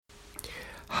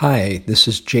Hi, this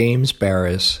is James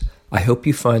Baraz. I hope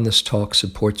you find this talk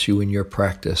supports you in your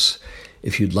practice.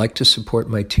 If you'd like to support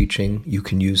my teaching, you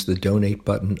can use the donate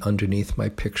button underneath my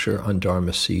picture on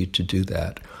Dharma Seed to do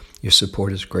that. Your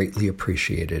support is greatly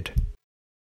appreciated.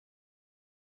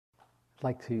 I'd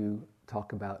like to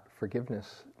talk about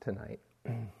forgiveness tonight.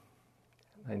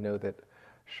 I know that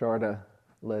Sharda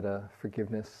led a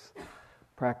forgiveness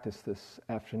practice this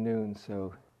afternoon,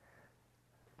 so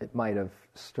it might have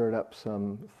stirred up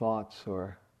some thoughts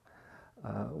or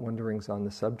wonderings on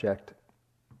the subject.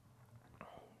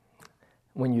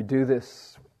 When you do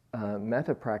this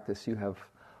metta practice, you have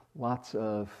lots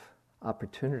of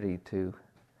opportunity to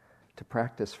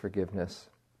practice forgiveness.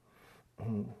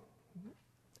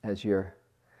 As you're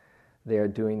there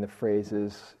doing the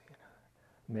phrases,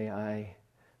 may I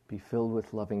be filled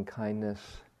with loving kindness.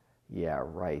 Yeah,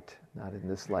 right. Not in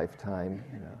this lifetime,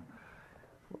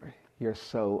 You're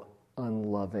so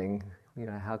unloving.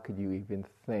 How could you even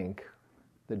think?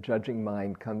 The judging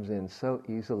mind comes in so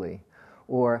easily.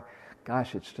 Or,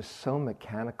 gosh, it's just so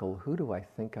mechanical. Who do I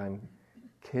think I'm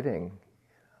kidding?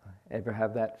 Ever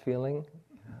have that feeling?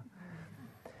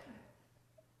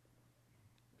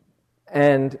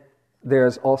 And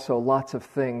there's also lots of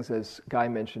things, as Guy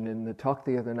mentioned in the talk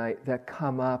the other night, that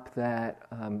come up that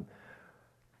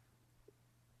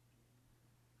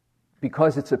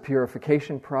because it's a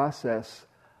purification process,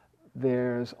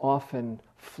 there's often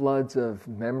floods of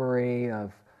memory,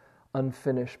 of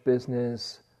unfinished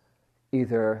business,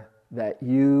 either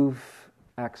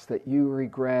acts that you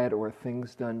regret, or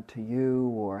things done to you,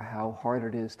 or how hard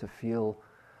it is to feel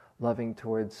loving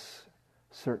towards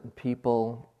certain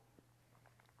people.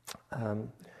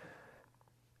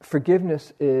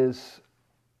 Forgiveness is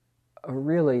a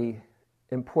really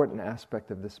important aspect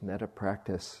of this metta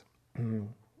practice.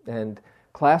 And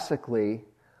classically,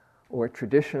 or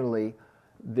traditionally,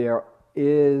 there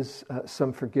is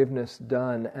some forgiveness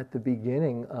done at the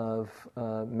beginning of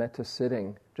metta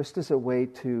sitting, just as a way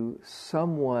to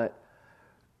somewhat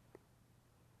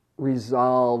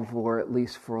resolve, or at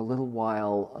least for a little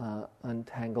while,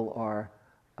 untangle our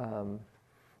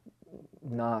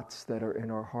knots that are in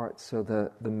our hearts so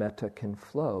the metta can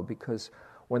flow. Because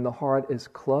when the heart is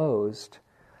closed,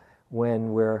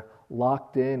 when we're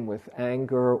locked in with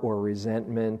anger or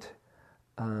resentment,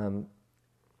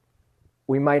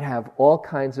 we might have all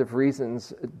kinds of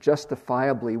reasons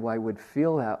justifiably why we'd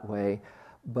feel that way,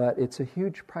 but it's a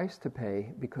huge price to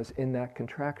pay, because in that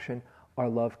contraction, our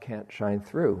love can't shine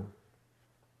through.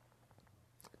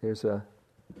 This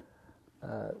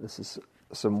is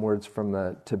some words from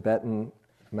the Tibetan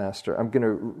master. I'm going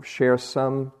to share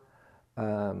some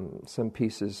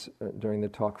pieces during the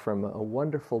talk from a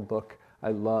wonderful book I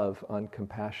love on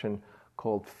compassion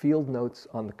called Field Notes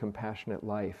on the Compassionate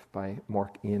Life by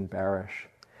Mark Ian Barish.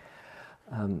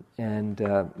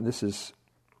 This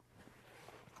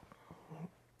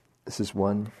is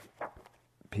one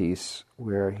piece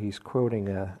where he's quoting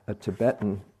a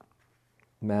Tibetan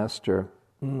master,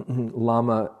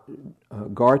 Lama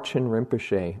Garchen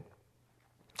Rinpoche,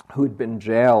 who'd been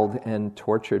jailed and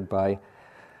tortured by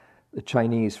the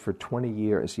Chinese for 20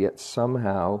 years, yet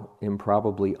somehow,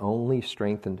 improbably, only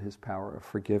strengthened his power of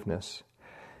forgiveness.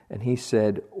 And he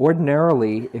said,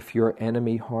 ordinarily, if your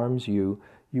enemy harms you,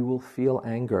 you will feel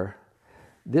anger.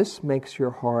 This makes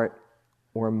your heart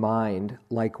or mind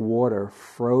like water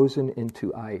frozen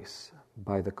into ice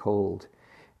by the cold.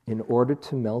 In order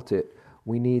to melt it,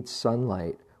 we need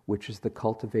sunlight, which is the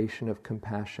cultivation of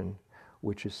compassion,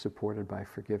 which is supported by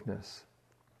forgiveness.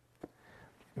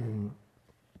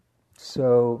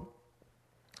 So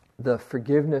the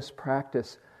forgiveness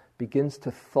practice begins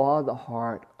to thaw the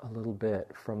heart a little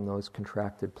bit from those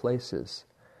contracted places.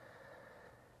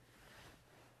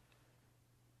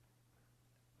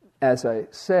 As I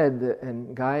said,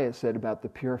 and Gaia said about the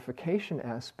purification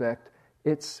aspect,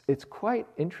 it's quite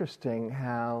interesting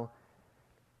how,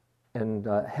 and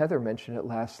Heather mentioned it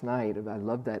last night, I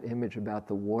love that image about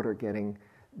the water getting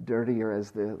dirtier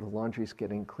as the laundry's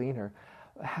getting cleaner,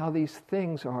 how these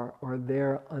things are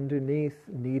there underneath,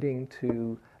 needing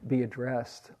to be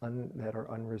addressed, that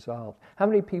are unresolved. How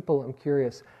many people, I'm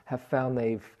curious, have found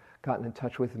they've gotten in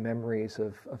touch with memories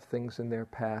of things in their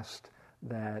past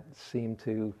that seem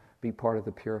to be part of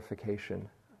the purification?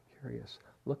 I'm curious.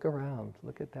 Look around.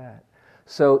 Look at that.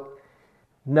 So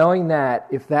knowing that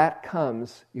if that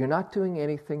comes, you're not doing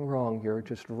anything wrong. You're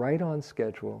just right on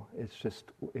schedule.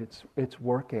 It's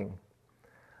working.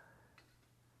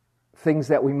 Things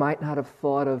that we might not have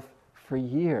thought of for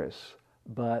years,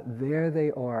 but there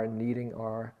they are, needing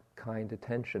our kind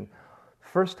attention.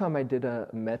 First time I did a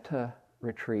metta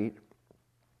retreat,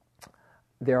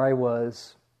 there I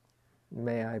was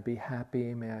may I be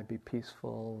happy, may I be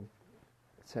peaceful,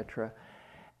 etc.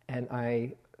 And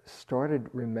I started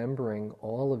remembering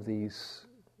all of these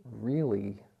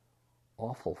really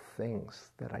awful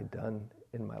things that I'd done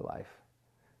in my life.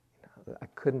 I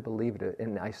couldn't believe it.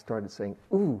 And I started saying,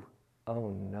 ooh, oh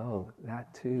no,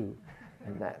 that too,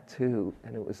 and that too.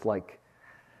 And it was like,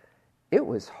 it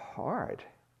was hard.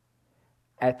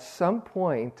 At some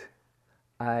point,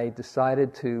 I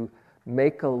decided to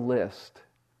make a list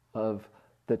of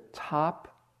the top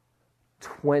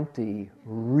 20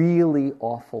 really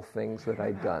awful things that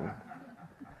I'd done.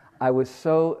 I was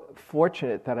so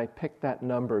fortunate that I picked that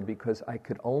number because I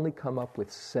could only come up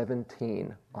with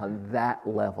 17 on that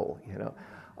level,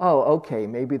 Oh, okay,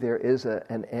 maybe there is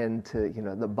an end to,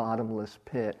 the bottomless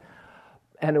pit.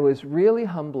 And it was really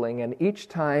humbling, and each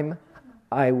time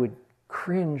I would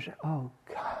cringe, oh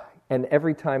God. And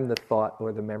every time the thought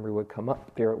or the memory would come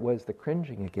up, there it was, the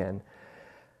cringing again.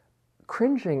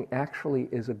 Cringing actually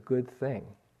is a good thing,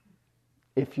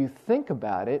 if you think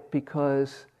about it,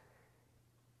 because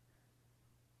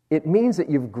it means that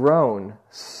you've grown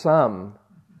some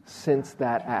since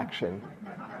that action.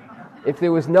 If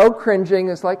there was no cringing,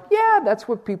 it's like, yeah, that's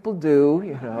what people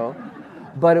do,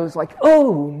 But it was like,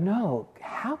 oh no,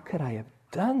 how could I have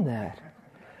done that?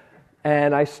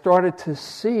 And I started to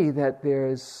see that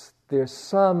there's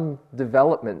some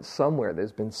development somewhere.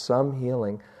 There's been some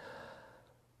healing.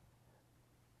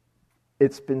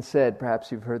 It's been said,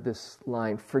 perhaps you've heard this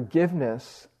line,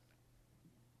 forgiveness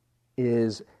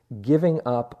is giving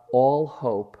up all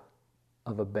hope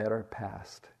of a better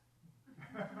past.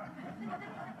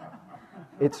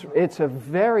 It's a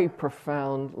very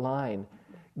profound line.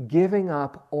 Giving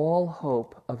up all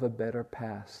hope of a better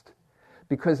past.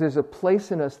 Because there's a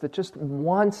place in us that just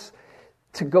wants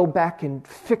to go back and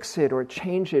fix it or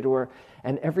change it,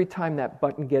 and every time that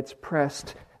button gets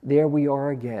pressed, there we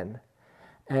are again.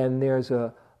 And there's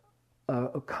a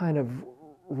kind of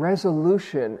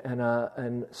resolution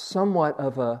and somewhat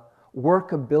of a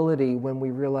workability when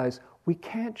we realize we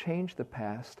can't change the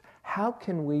past. How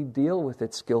can we deal with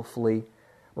it skillfully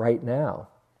right now?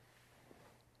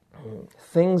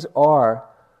 Things are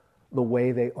the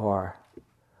way they are,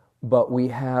 but we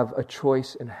have a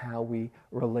choice in how we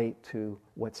relate to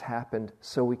what's happened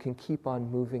so we can keep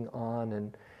on moving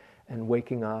on and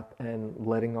waking up and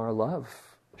letting our love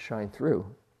shine through.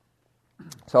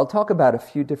 So I'll talk about a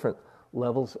few different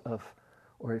levels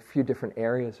or a few different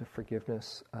areas of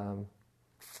forgiveness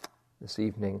this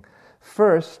evening.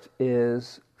 First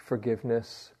is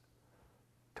forgiveness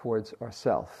towards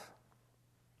ourselves.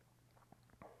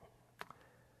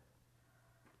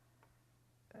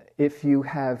 If you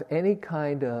have any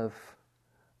kind of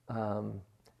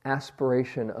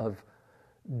aspiration of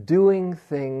doing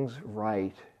things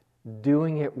right,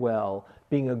 doing it well,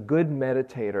 being a good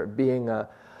meditator,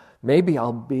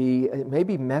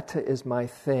 maybe Metta is my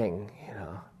thing,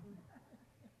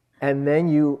 and then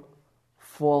you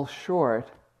fall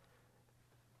short,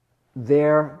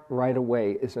 there right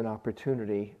away is an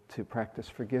opportunity to practice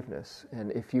forgiveness.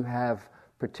 And if you have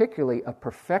particularly a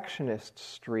perfectionist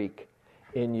streak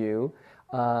in you,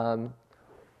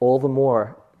 all the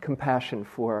more compassion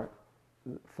for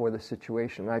the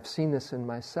situation. I've seen this in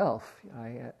myself. I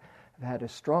have had a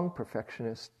strong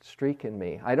perfectionist streak in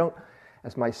me. I don't,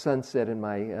 as my son said in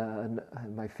my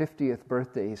 50th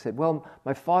birthday, he said, well,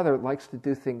 my father likes to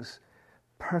do things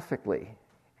perfectly.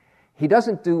 He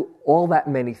doesn't do all that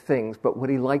many things, but what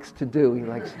he likes to do, he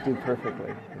likes to do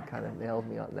perfectly. He kind of nailed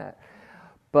me on that.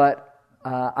 But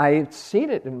I've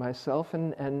seen it in myself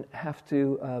and have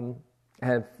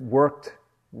worked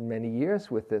many years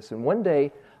with this. And one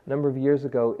day, a number of years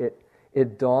ago,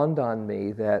 it dawned on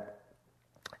me that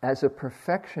as a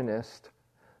perfectionist,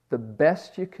 the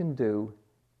best you can do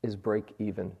is break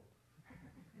even.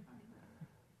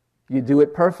 You do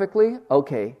it perfectly,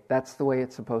 okay, that's the way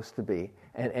it's supposed to be.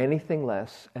 And anything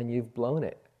less, and you've blown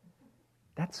it.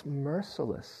 That's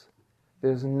merciless.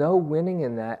 There's no winning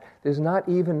in that. There's not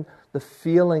even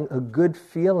a good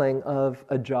feeling of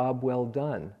a job well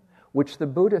done, which the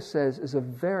Buddha says is a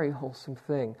very wholesome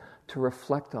thing to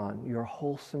reflect on, your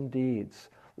wholesome deeds,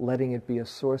 letting it be a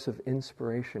source of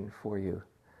inspiration for you.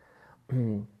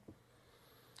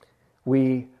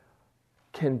 We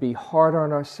can be hard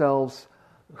on ourselves,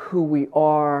 who we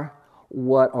are,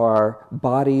 what our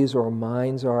bodies or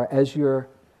minds are. As you're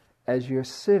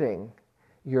sitting,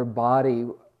 your body,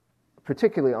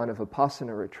 particularly on a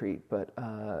Vipassana retreat, but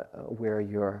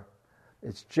where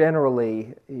it's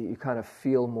generally, you kind of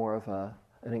feel more of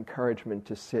an encouragement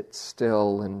to sit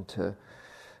still and to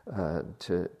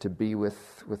be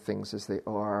with things as they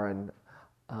are. And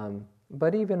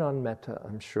but even on Metta,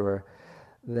 I'm sure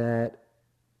that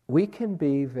we can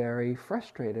be very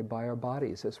frustrated by our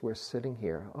bodies as we're sitting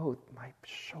here. Oh, my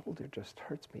shoulder just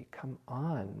hurts me. Come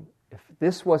on. If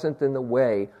this wasn't in the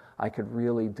way, I could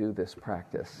really do this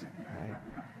practice.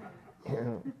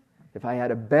 Right? If I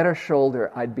had a better shoulder,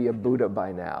 I'd be a Buddha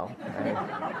by now.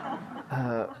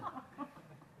 Right?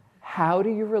 How do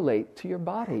you relate to your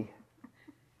body?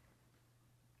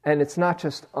 And it's not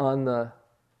just on the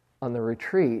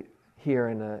retreat here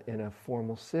in a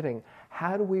formal sitting.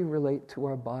 How do we relate to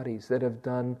our bodies that have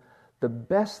done the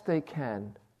best they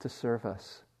can to serve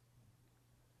us?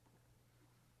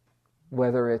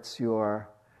 Whether it's your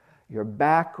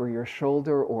back or your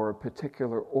shoulder or a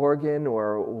particular organ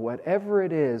or whatever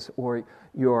it is, or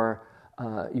your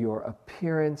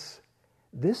appearance,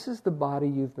 this is the body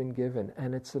you've been given,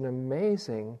 and it's an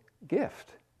amazing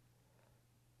gift.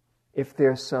 If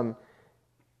there's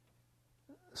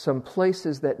some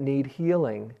places that need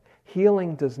healing,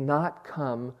 healing does not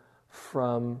come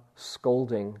from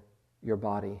scolding your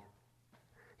body.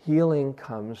 Healing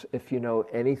comes, if you know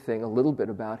anything a little bit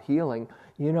about healing,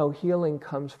 you know healing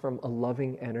comes from a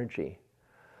loving energy.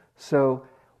 So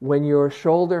when your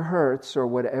shoulder hurts or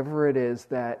whatever it is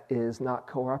that is not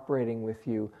cooperating with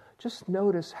you, just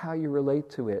notice how you relate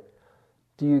to it.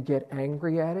 Do you get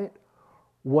angry at it?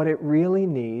 What it really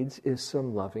needs is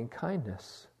some loving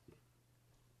kindness.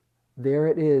 There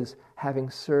it is, having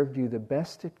served you the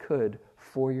best it could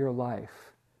for your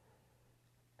life.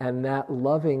 And that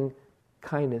loving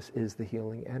kindness is the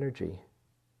healing energy.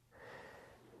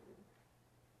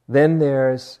 Then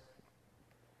there's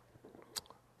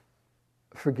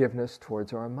forgiveness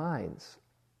towards our minds.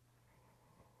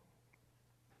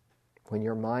 When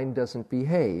your mind doesn't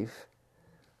behave,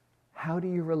 how do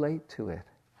you relate to it?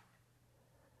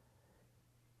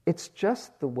 It's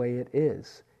just the way it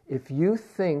is. If you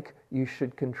think you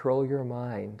should control your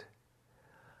mind,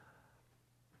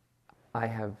 I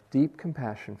have deep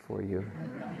compassion for you.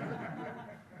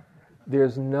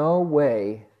 There's no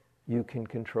way you can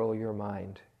control your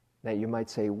mind. Now you might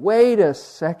say, wait a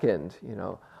second,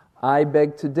 I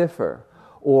beg to differ.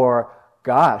 Or,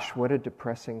 gosh, what a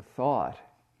depressing thought.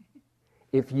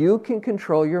 If you can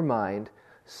control your mind,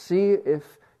 see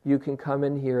if you can come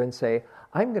in here and say,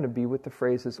 I'm going to be with the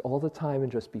phrases all the time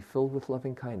and just be filled with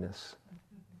loving kindness.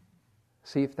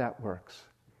 See if that works.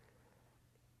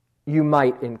 You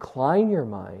might incline your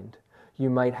mind, you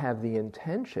might have the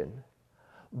intention,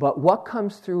 but what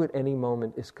comes through at any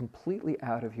moment is completely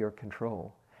out of your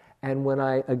control. And when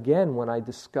I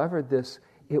discovered this,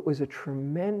 it was a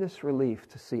tremendous relief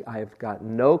to see I have got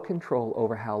no control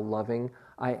over how loving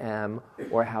I am,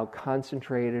 or how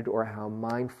concentrated, or how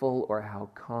mindful, or how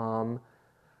calm.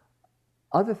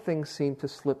 Other things seem to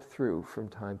slip through from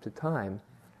time to time.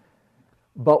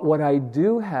 But what I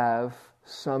do have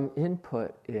some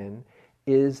input in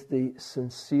is the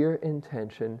sincere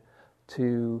intention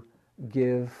to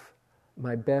give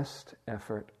my best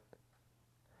effort.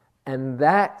 And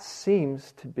that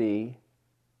seems to be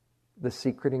the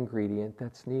secret ingredient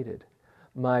that's needed.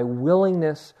 My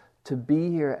willingness to be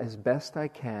here as best I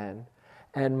can,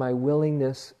 and my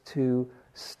willingness to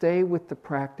stay with the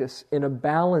practice in a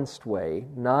balanced way,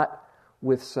 not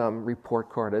with some report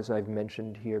card as I've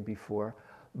mentioned here before,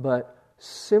 but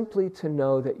simply to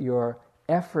know that your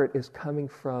effort is coming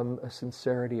from a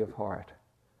sincerity of heart,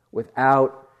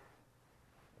 without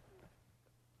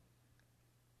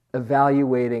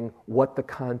evaluating what the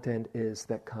content is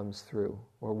that comes through,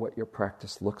 or what your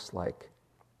practice looks like.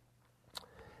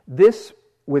 This,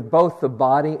 with both the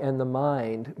body and the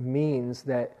mind, means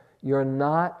that you're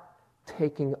not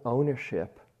taking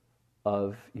ownership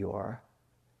of your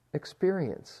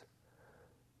experience.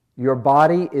 Your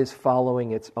body is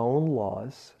following its own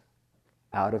laws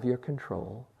out of your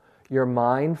control. Your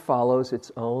mind follows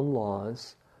its own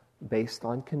laws based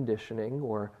on conditioning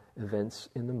or events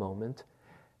in the moment.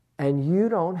 And you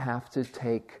don't have to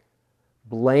take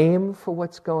blame for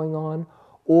what's going on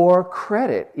or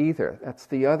credit either. That's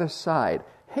the other side.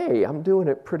 Hey, I'm doing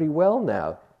it pretty well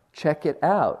now. Check it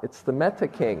out. It's the Metta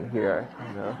King here.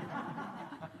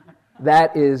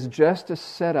 That is just a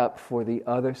setup for the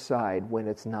other side when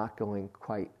it's not going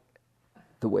quite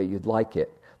the way you'd like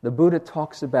it. The Buddha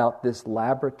talks about this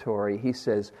laboratory. He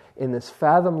says, in this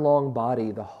fathom-long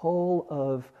body, the whole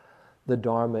of the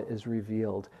Dharma is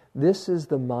revealed. This is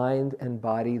the mind and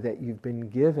body that you've been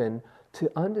given to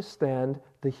understand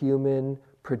the human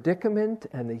predicament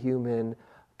and the human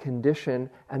condition.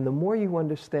 And the more you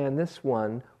understand this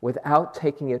one without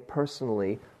taking it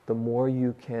personally, the more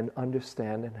you can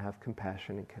understand and have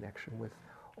compassion and connection with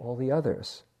all the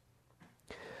others.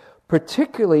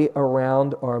 Particularly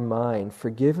around our mind,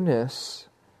 forgiveness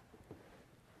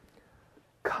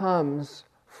comes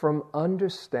from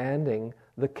understanding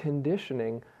the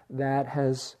conditioning that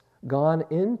has gone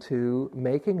into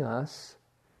making us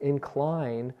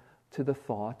incline to the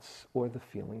thoughts or the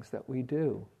feelings that we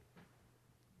do.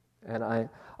 And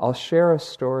I'll share a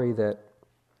story that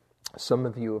some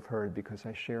of you have heard because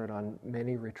I share it on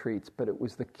many retreats, but it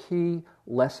was the key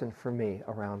lesson for me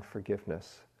around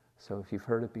forgiveness. So if you've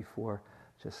heard it before,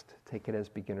 just take it as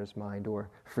beginner's mind, or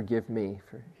forgive me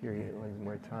for hearing it one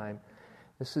more time.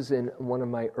 This is in one of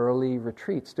my early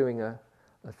retreats, doing a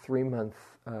 3-month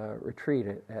retreat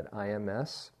at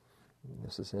IMS.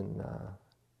 This is in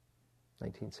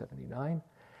 1979.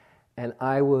 And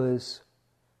I was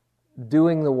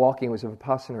doing the walking. It was a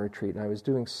Vipassana retreat, and I was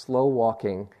doing slow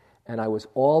walking, and I was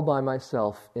all by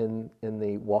myself in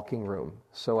the walking room.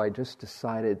 So I just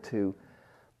decided to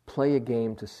play a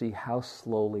game to see how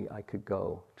slowly I could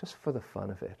go, just for the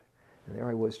fun of it. And there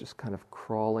I was, just kind of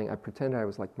crawling. I pretended I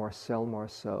was like Marcel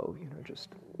Marceau, just,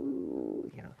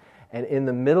 And in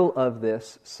the middle of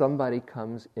this, somebody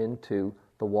comes into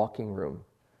the walking room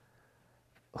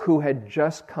who had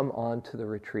just come on to the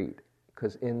retreat,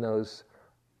 because in those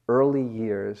early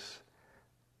years,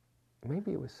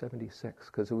 maybe it was 76,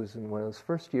 because it was in one of those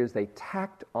first years, they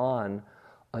tacked on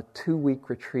a 2-week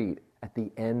retreat at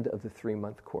the end of the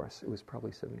 3-month course. It was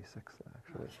probably 76,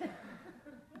 actually.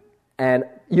 And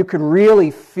you could really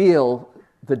feel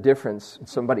the difference.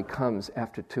 Somebody comes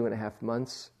after 2.5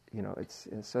 months,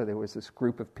 so there was this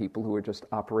group of people who were just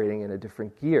operating in a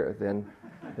different gear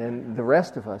than the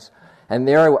rest of us. And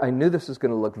there I knew this was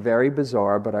going to look very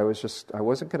bizarre, but I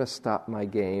wasn't going to stop my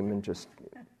game and just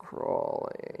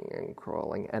crawling and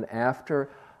crawling. And after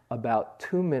about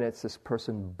 2 minutes, this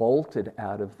person bolted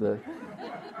out of the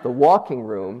walking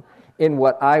room in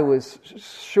what I was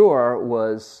sure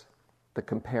was the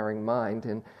comparing mind.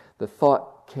 And the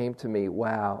thought came to me,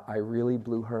 wow, I really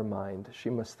blew her mind. She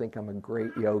must think I'm a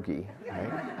great yogi,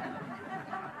 right?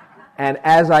 And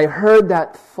as I heard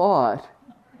that thought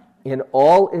in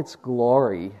all its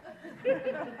glory,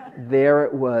 there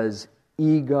it was,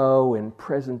 ego and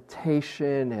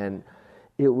presentation, and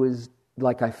it was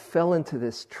like I fell into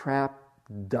this trap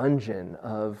dungeon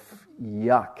of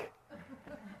yuck.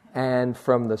 And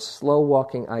from the slow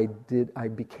walking I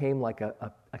became like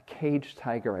a caged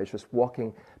tiger. I was just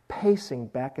walking, pacing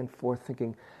back and forth,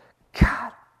 thinking,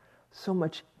 God, so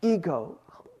much ego.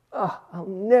 I'll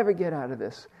never get out of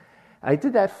this. I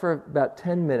did that for about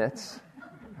 10 minutes,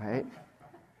 right?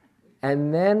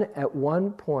 And then at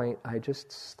one point, I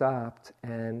just stopped,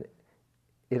 and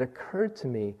it occurred to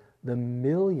me the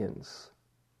millions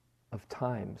of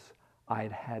times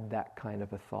I'd had that kind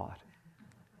of a thought.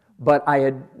 But I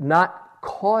had not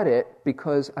caught it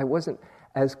because I wasn't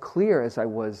as clear as I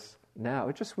was now.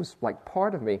 It just was like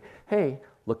part of me. Hey,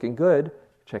 looking good.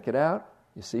 Check it out.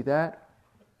 You see that?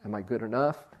 Am I good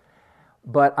enough?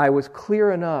 But I was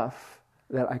clear enough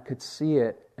that I could see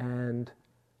it. And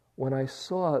when I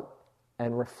saw it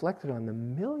and reflected on the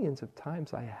millions of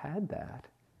times I had that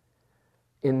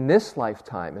in this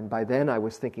lifetime, and by then I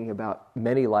was thinking about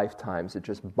many lifetimes, it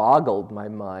just boggled my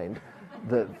mind,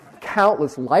 the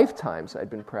countless lifetimes I'd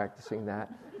been practicing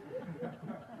that.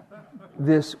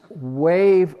 This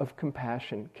wave of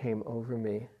compassion came over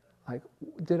me. Like,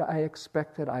 did I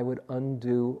expect that I would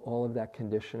undo all of that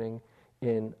conditioning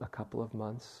in a couple of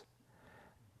months?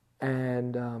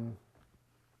 And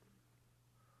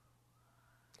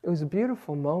it was a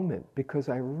beautiful moment because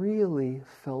I really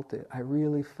felt it. I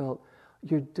really felt,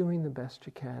 you're doing the best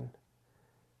you can.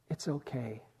 It's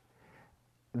okay.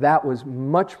 That was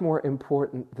much more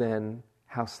important than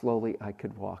how slowly I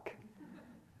could walk.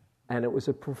 And it was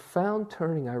a profound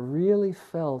turning. I really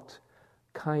felt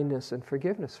kindness and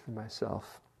forgiveness for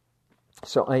myself.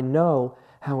 So I know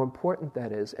how important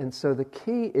that is. And so the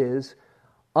key is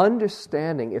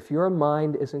understanding, if your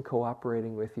mind isn't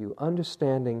cooperating with you,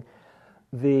 understanding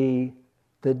the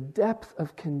depth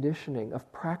of conditioning, of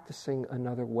practicing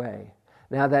another way.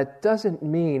 Now that doesn't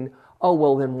mean, oh,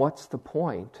 well then what's the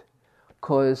point?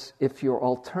 Because if the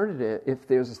alternative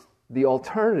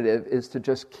is to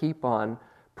just keep on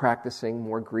practicing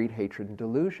more greed, hatred, and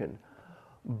delusion.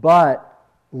 But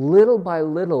little by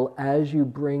little, as you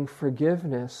bring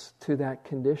forgiveness to that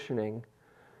conditioning,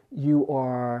 you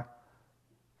are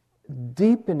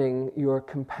deepening your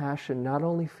compassion not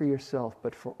only for yourself,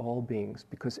 but for all beings.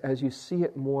 Because as you see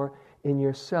it more in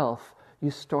yourself,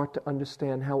 you start to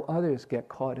understand how others get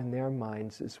caught in their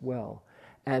minds as well.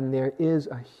 And there is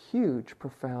a huge,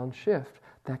 profound shift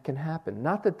that can happen.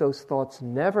 Not that those thoughts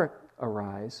never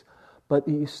arise, but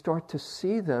you start to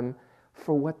see them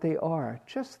for what they are,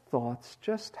 just thoughts,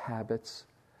 just habits.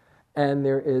 And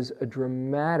there is a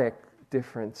dramatic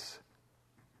difference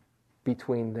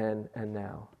between then and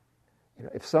now.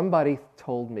 If somebody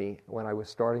told me when I was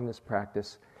starting this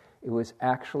practice, it was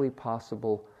actually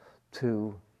possible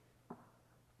to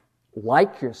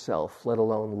like yourself, let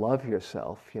alone love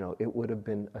yourself, it would have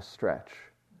been a stretch.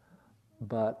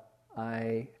 But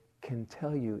I can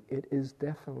tell you, it is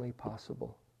definitely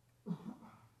possible.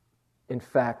 In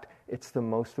fact, it's the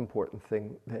most important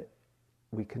thing that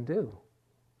we can do.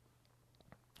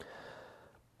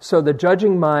 So the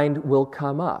judging mind will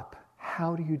come up.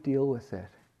 How do you deal with it?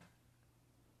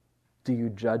 Do you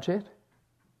judge it,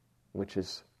 which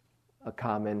is a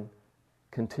common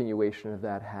continuation of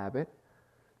that habit?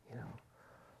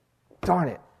 Darn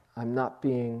it, I'm not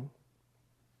being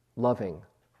loving.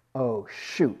 Oh,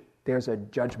 shoot, there's a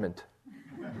judgment.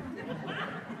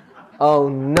 Oh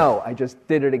no, I just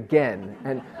did it again.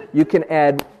 And you can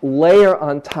add layer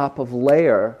on top of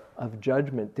layer of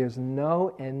judgment. There's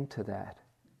no end to that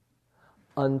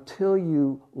until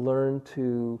you learn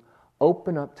to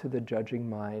open up to the judging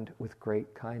mind with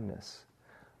great kindness.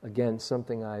 Again,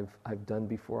 something I've done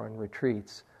before on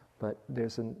retreats, but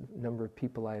there's a number of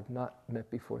people I have not met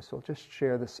before, so I'll just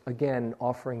share this again,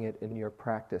 offering it in your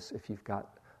practice if you've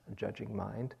got a judging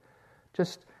mind.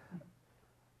 Just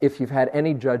if you've had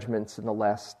any judgments in the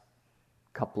last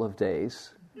couple of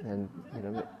days, and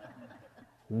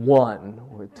one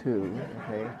or two,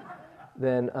 okay,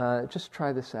 then just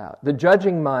try this out. The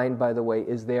judging mind, by the way,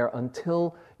 is there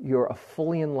until you're a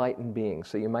fully enlightened being,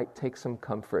 so you might take some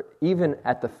comfort. Even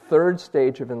at the third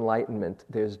stage of enlightenment,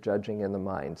 there's judging in the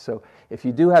mind. So if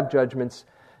you do have judgments,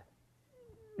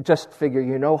 just figure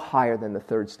you're no higher than the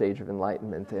third stage of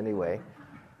enlightenment anyway,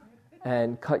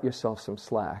 and cut yourself some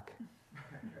slack.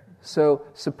 So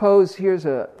suppose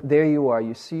there you are,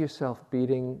 you see yourself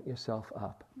beating yourself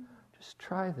up. Just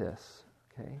try this,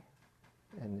 okay?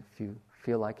 And if you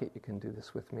feel like it, you can do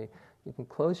this with me. You can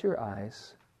close your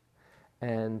eyes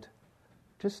and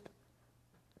just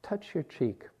touch your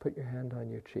cheek. Put your hand on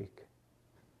your cheek.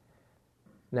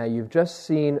 Now, you've just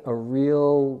seen a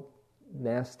real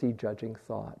nasty judging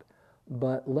thought,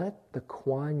 but let the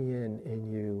Kuan Yin in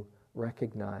you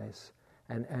recognize,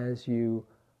 and as you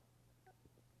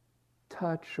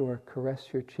touch or caress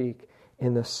your cheek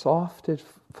in the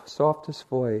softest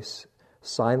voice,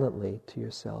 silently to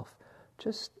yourself,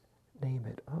 just name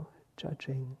it. Oh,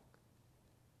 judging.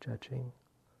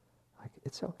 Like,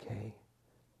 it's okay.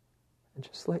 And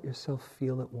just let yourself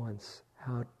feel at once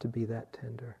how to be that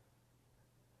tender.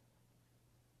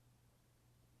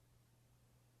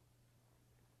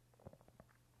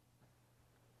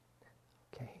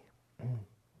 Okay.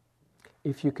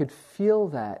 If you could feel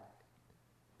that,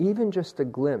 even just a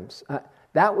glimpse,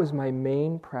 that was my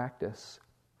main practice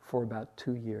for about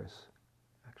 2 years,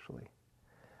 actually.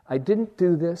 I didn't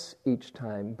do this each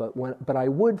time, but I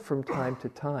would from time to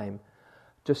time,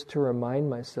 just to remind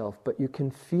myself. But you can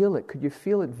feel it. Could you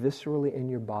feel it viscerally in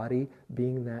your body,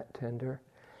 being that tender?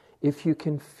 If you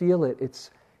can feel it,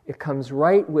 it comes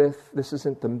right with, this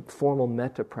isn't the formal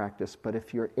metta practice, but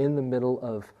if you're in the middle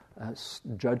of a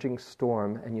judging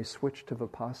storm and you switch to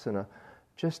vipassana,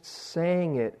 just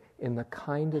saying it in the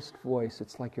kindest voice,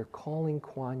 it's like you're calling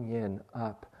Kuan Yin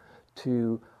up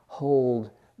to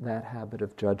hold that habit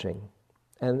of judging.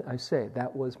 And I say,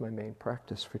 that was my main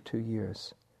practice for 2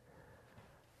 years.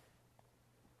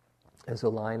 There's a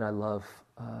line I love,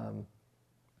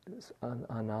 it's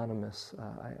anonymous.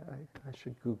 I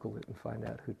should Google it and find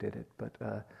out who did it. But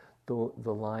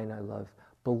the line I love,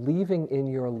 believing in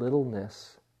your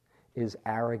littleness is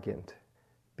arrogant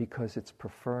because it's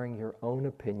preferring your own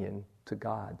opinion to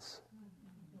God's.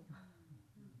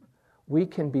 We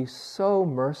can be so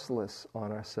merciless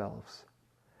on ourselves.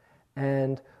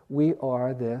 And we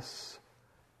are this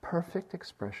perfect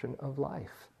expression of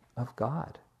life, of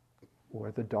God,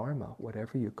 or the Dharma,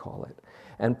 whatever you call it.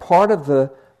 And part of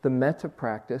the metta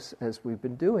practice, as we've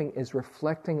been doing, is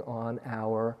reflecting on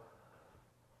our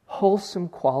wholesome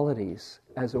qualities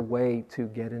as a way to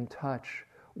get in touch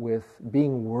with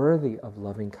being worthy of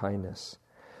loving kindness.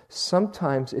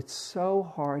 Sometimes it's so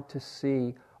hard to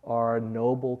see our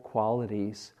noble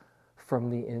qualities from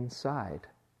the inside.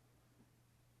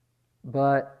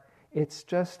 But it's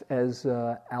just as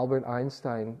Albert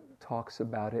Einstein talks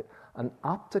about it, an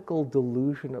optical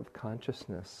delusion of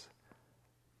consciousness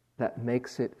that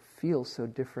makes it feel so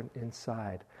different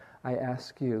inside. I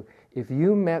ask you, if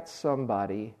you met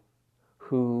somebody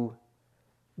who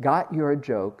got your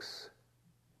jokes,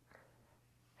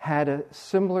 had a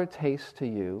similar taste to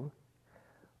you,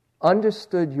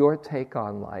 understood your take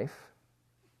on life,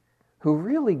 who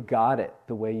really got it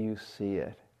the way you see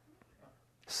it,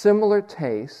 similar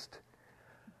taste,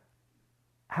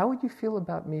 how would you feel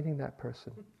about meeting that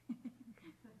person?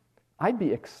 I'd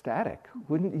be ecstatic,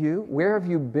 wouldn't you? Where have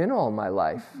you been all my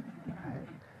life? Right?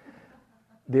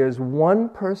 There's one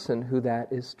person who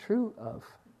that is true of.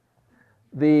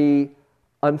 The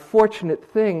unfortunate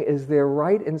thing is they're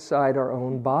right inside our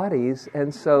own bodies,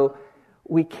 and so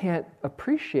we can't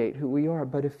appreciate who we are.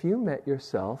 But if you met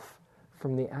yourself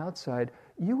from the outside,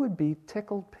 you would be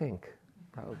tickled pink,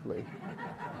 probably.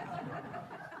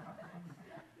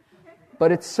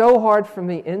 But it's so hard from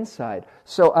the inside.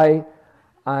 So I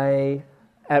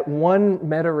at one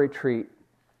Metta retreat,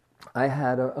 I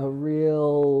had a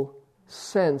real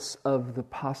sense of the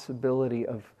possibility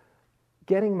of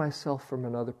getting myself from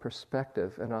another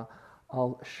perspective. And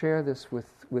I'll share this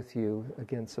with you.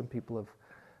 Again, some people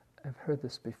have heard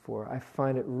this before. I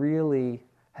find it really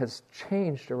has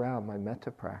changed around my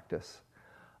Metta practice.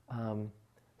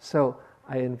 So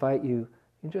I invite you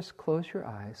just close your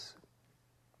eyes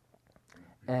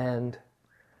and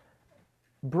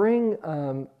bring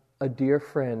a dear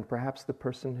friend, perhaps the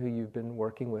person who you've been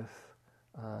working with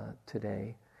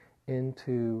today,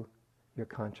 into your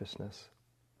consciousness.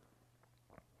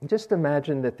 Just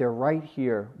imagine that they're right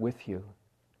here with you.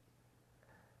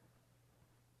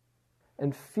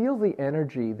 And feel the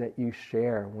energy that you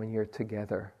share when you're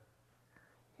together.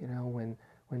 You know,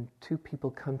 when two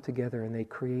people come together and they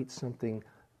create something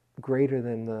greater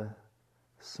than the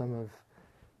sum of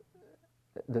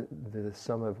the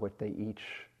sum of what they each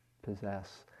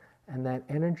possess. And that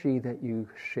energy that you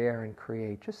share and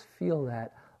create, just feel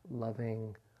that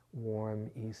loving, warm,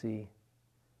 easy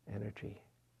energy.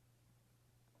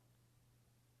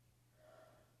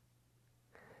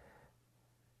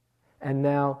 And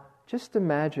now, just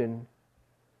imagine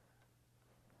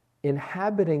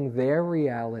inhabiting their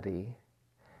reality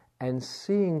and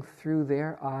seeing through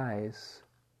their eyes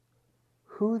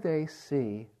who they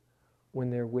see when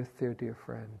they're with their dear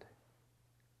friend.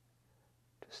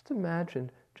 Just imagine,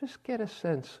 just get a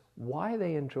sense why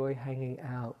they enjoy hanging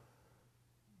out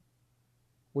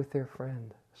with their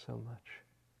friend so much.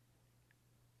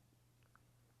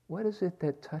 What is it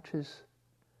that touches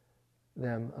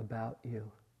them about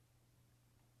you?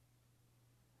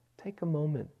 Take a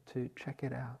moment to check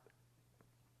it out.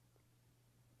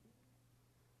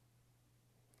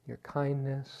 Your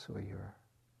kindness, or your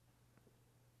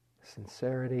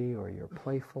sincerity, or your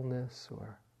playfulness,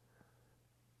 or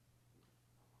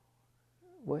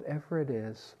whatever it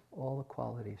is, all the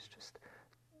qualities, just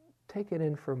take it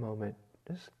in for a moment.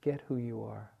 Just get who you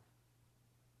are.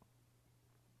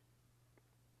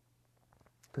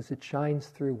 Because it shines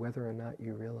through whether or not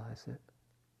you realize it.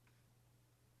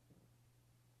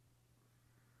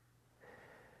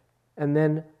 And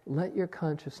then let your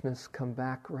consciousness come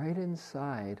back right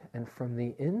inside, and from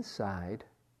the inside,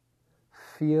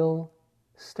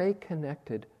 stay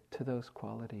connected to those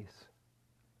qualities.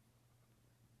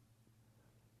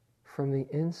 From the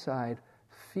inside,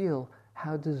 feel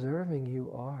how deserving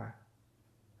you are,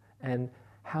 and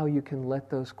how you can let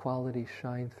those qualities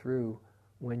shine through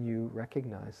when you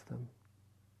recognize them,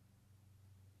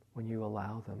 when you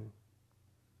allow them,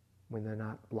 when they're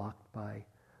not blocked by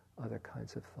other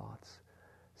kinds of thoughts.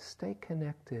 Stay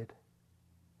connected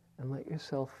and let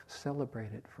yourself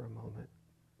celebrate it for a moment.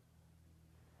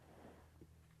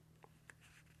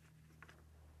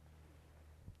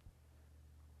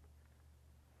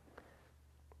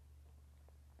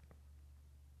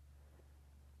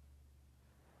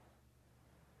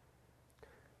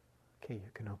 Okay,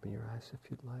 you can open your eyes if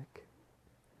you'd like.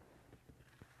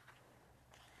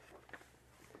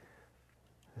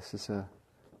 This is a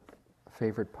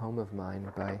favorite poem of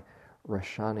mine by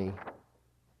Rashani,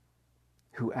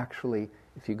 who actually,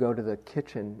 if you go to the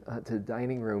kitchen, to the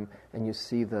dining room, and you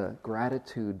see the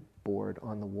gratitude board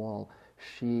on the wall,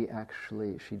 she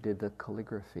did the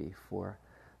calligraphy for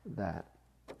that.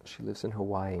 She lives in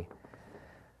Hawaii.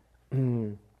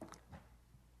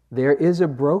 There is a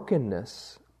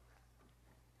brokenness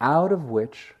out of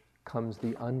which comes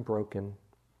the unbroken,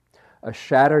 a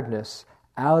shatteredness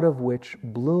out of which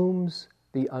blooms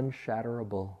the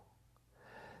unshatterable.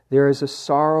 There is a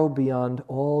sorrow beyond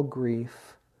all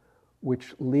grief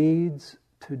which leads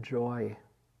to joy,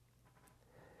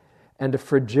 and a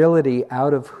fragility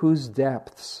out of whose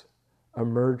depths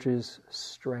emerges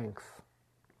strength.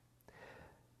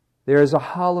 There is a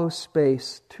hollow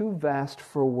space too vast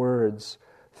for words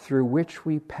through which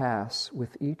we pass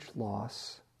with each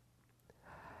loss,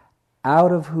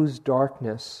 out of whose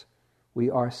darkness we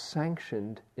are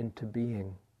sanctioned into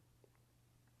being.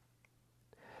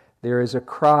 There is a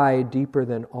cry deeper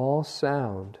than all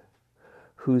sound,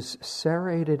 whose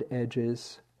serrated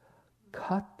edges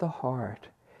cut the heart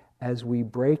as we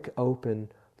break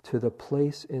open to the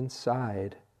place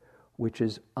inside which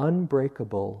is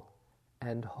unbreakable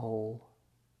and whole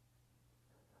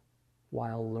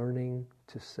while learning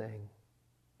to sing.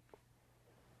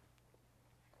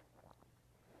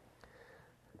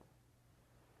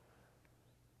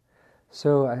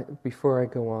 So before I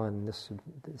go on, this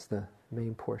is the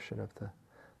main portion of the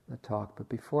talk, but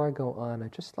before I go on,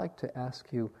 I'd just like to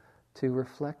ask you to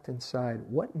reflect inside,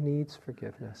 what needs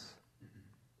forgiveness?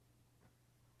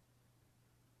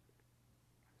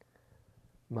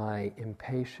 My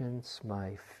impatience,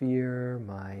 my fear,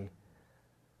 my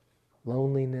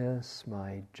loneliness,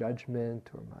 my judgment,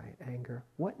 or my anger.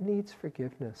 What needs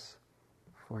forgiveness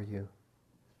for you?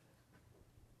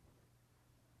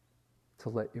 To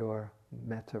let your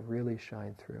metta really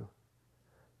shine through.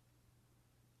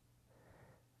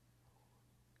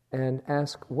 And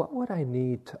ask, what would I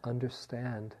need to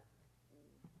understand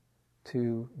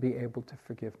to be able to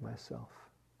forgive myself?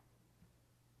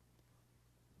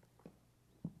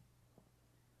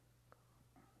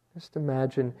 Just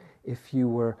imagine if you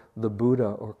were the Buddha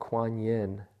or Kuan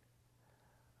Yin,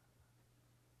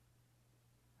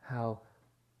 how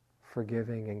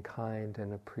forgiving and kind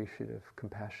and appreciative,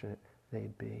 compassionate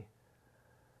they'd be.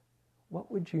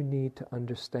 What would you need to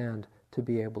understand to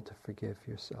be able to forgive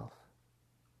yourself?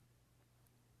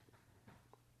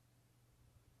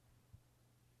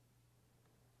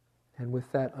 And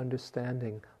with that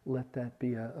understanding, let that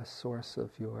be a source of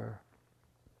your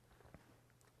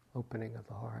opening of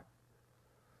the heart.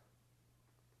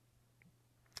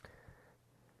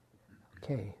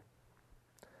 Okay.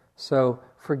 So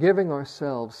forgiving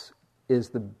ourselves is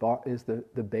the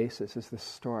basis, is the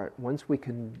start. Once we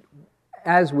can,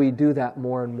 as we do that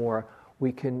more and more,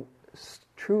 we can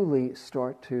truly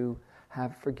start to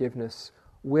have forgiveness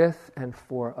with and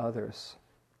for others.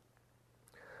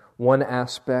 One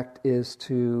aspect is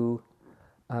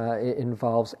it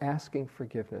involves asking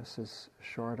forgiveness, as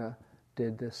Sharda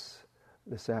did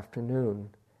this afternoon,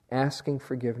 asking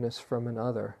forgiveness from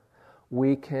another.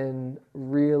 We can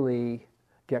really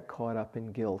get caught up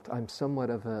in guilt. I'm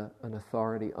somewhat of an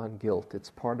authority on guilt.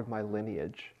 It's part of my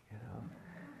lineage,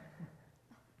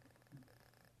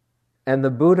 And the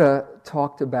Buddha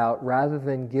talked about, rather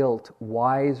than guilt,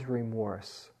 wise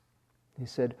remorse. He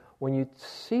said, when you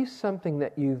see something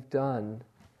that you've done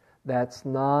that's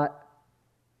not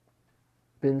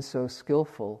been so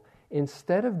skillful,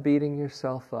 instead of beating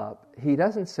yourself up, he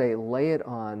doesn't say lay it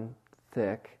on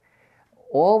thick.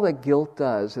 All that guilt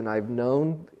does, and I've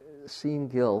seen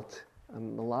guilt,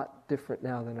 I'm a lot different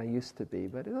now than I used to be,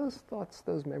 but those thoughts,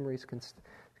 those memories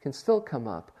can still come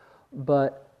up.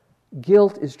 But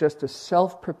guilt is just a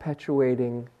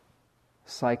self-perpetuating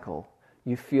cycle.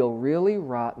 You feel really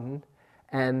rotten,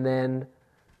 and then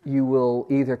you will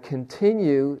either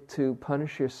continue to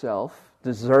punish yourself,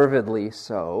 deservedly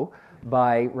so,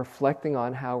 by reflecting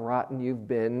on how rotten you've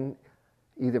been,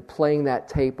 either playing that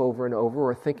tape over and over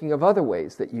or thinking of other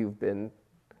ways that you've been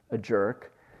a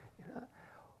jerk.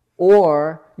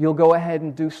 Or you'll go ahead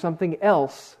and do something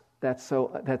else that's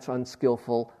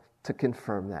unskillful to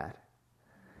confirm that.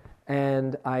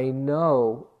 And I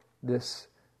know this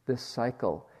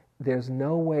cycle. There's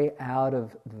no way out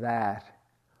of that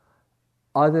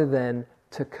other than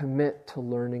to commit to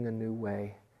learning a new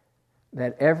way.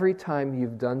 That every time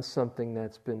you've done something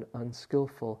that's been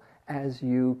unskillful, as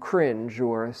you cringe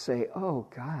or say, oh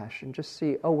gosh, and just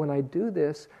see, when I do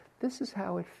this, this is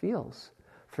how it feels.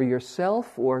 For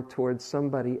yourself or towards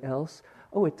somebody else,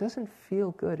 it doesn't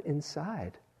feel good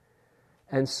inside.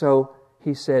 And so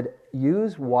he said,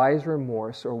 use wise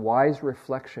remorse or wise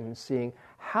reflection, seeing,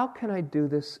 how can I do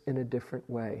this in a different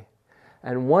way?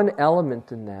 And one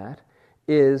element in that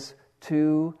is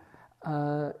to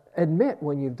admit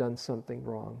when you've done something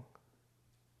wrong,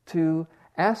 to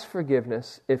ask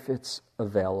forgiveness if it's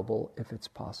available, if it's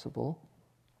possible,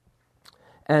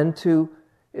 and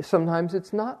sometimes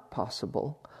it's not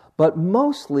possible, but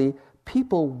mostly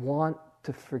people want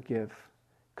to forgive,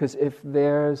 because if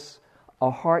there's a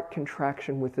heart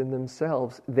contraction within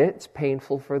themselves, that's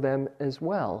painful for them as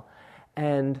well.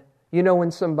 And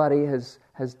when somebody has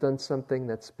done something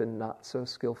that's been not so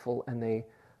skillful, and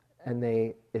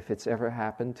they, if it's ever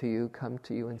happened to you, come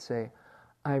to you and say,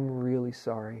 I'm really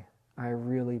sorry, I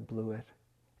really blew it,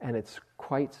 and it's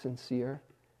quite sincere.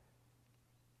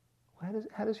 What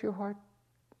does your heart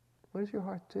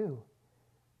do?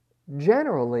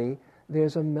 Generally,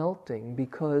 there's a melting,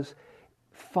 because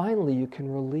finally you can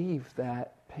relieve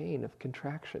that pain of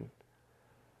contraction.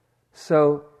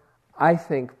 So I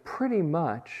think pretty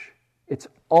much it's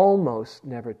almost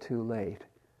never too late.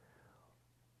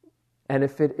 And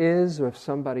if it is, or if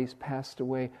somebody's passed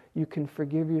away, you can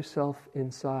forgive yourself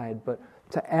inside. But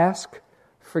to ask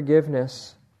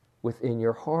forgiveness within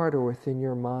your heart or within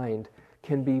your mind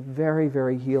can be very,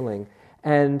 very healing.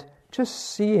 And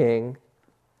just seeing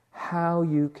how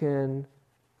you can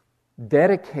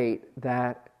dedicate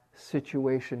that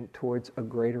situation towards a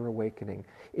greater awakening.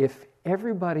 If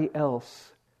everybody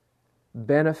else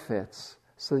benefits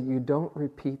so that you don't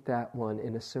repeat that one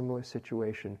in a similar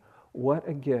situation, what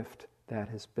a gift that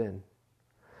has been.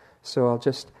 So I'll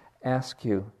just ask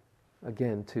you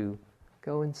again to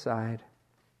go inside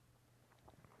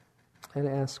and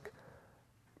ask,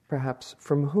 perhaps,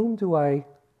 from whom do I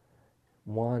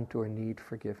want or need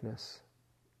forgiveness?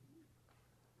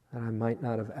 And I might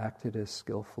not have acted as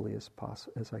skillfully as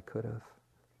I could have.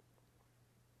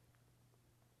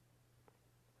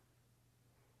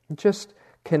 Just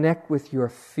connect with your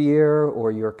fear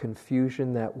or your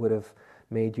confusion that would have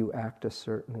made you act a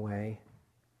certain way.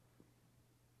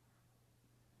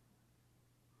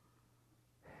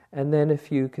 And then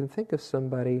if you can think of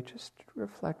somebody, just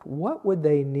reflect, what would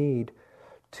they need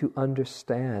to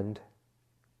understand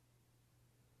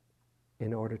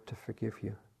in order to forgive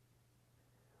you?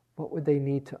 What would they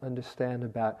need to understand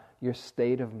about your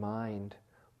state of mind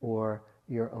or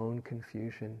your own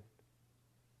confusion?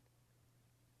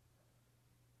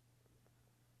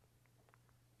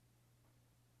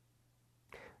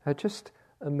 Now just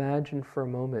imagine for a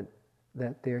moment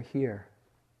that they're here.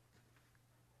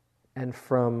 And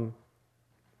from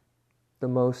the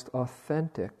most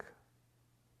authentic,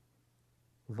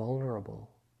 vulnerable,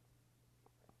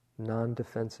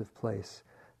 non-defensive place,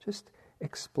 just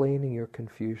explaining your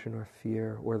confusion or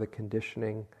fear or the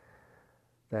conditioning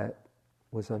that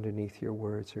was underneath your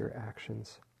words or your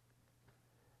actions.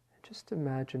 Just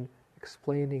imagine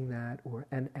explaining that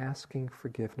and asking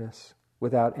forgiveness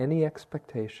without any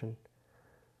expectation.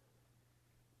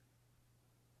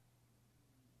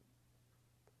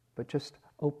 But just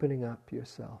opening up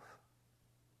yourself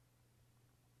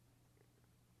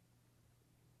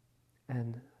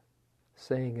and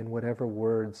saying in whatever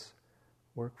words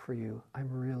work for you, I'm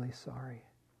really sorry.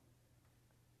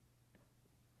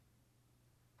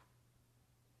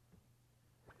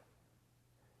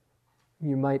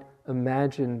 You might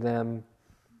imagine them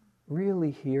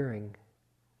really hearing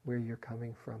where you're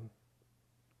coming from.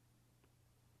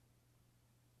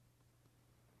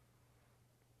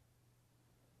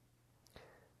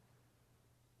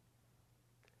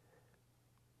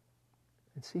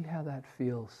 And see how that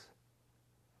feels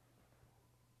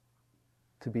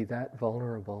to be that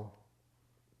vulnerable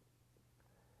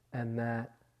and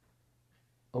that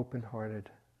open-hearted.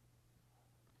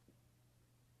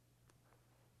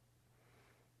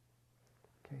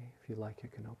 Okay, if you like, you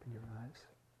can open your eyes.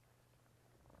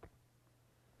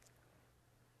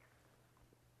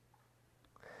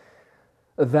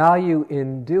 A value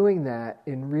in doing that,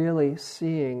 in really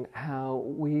seeing how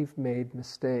we've made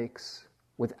mistakes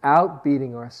without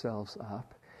beating ourselves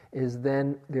up, is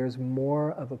then there's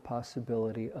more of a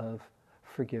possibility of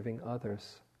forgiving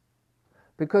others.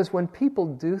 Because when people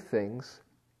do things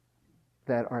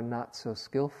that are not so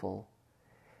skillful,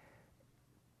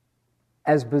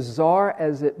 as bizarre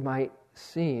as it might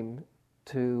seem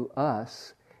to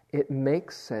us, it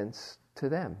makes sense to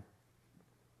them.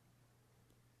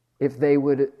 If they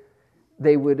would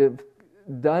have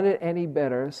done it any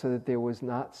better so that there was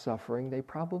not suffering, they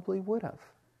probably would have.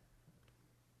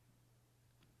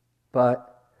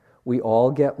 But we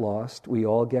all get lost, we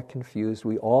all get confused,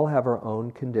 we all have our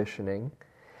own conditioning,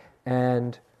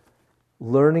 and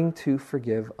learning to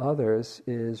forgive others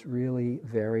is really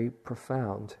very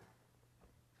profound.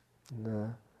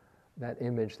 And, that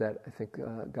image that I think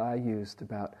Guy used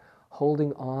about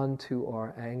holding on to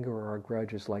our anger or our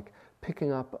grudges, like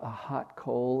picking up a hot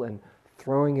coal and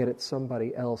throwing it at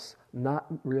somebody else, not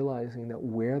realizing that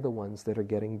we're the ones that are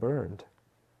getting burned.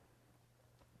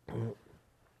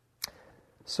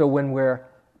 So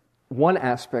one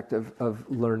aspect of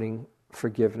learning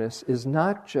forgiveness is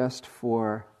not just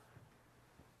to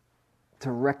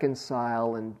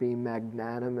reconcile and be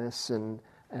magnanimous and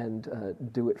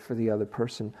do it for the other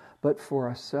person, but for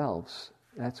ourselves.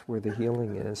 That's where the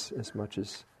healing is, as much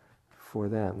as for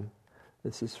them.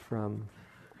 This is from,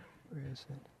 where is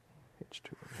it? Page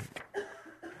 2.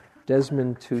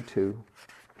 Desmond Tutu,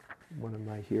 one of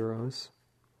my heroes.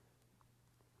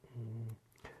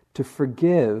 To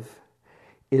forgive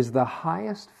is the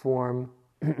highest form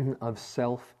of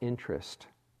self-interest.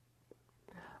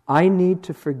 I need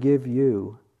to forgive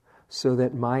you so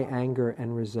that my anger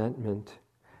and resentment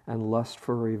and lust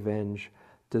for revenge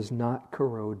does not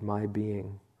corrode my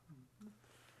being.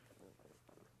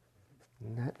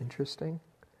 Isn't that interesting?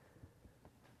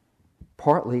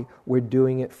 Partly, we're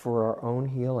doing it for our own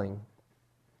healing.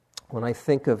 When I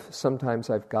think of, sometimes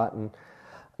I've gotten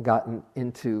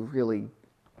into really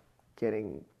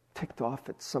getting ticked off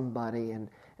at somebody, and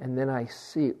then I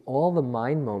see all the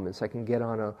mind moments. I can get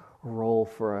on a roll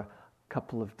for a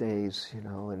couple of days,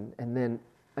 and then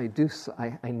I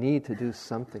need to do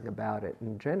something about it.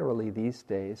 And generally these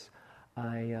days,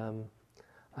 I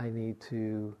need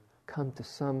to come to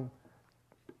some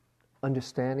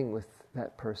understanding with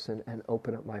that person and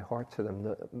open up my heart to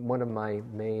them. One of my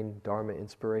main Dharma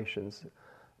inspirations,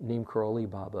 Neem Karoli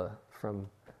Baba from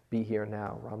Be Here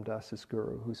Now, Ram Dass's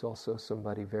guru, who's also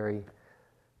somebody very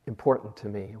important to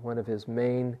me. One of his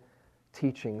main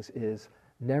teachings is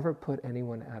never put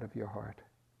anyone out of your heart,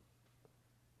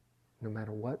 no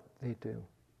matter what they do.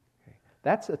 Okay.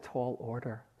 That's a tall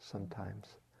order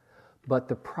sometimes. But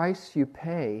the price you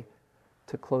pay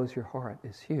to close your heart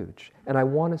is huge. And I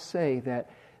want to say that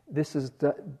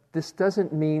this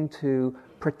doesn't mean to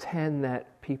pretend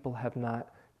that people have not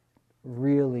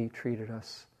really treated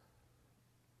us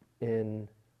in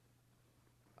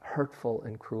hurtful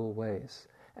and cruel ways,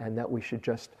 and that we should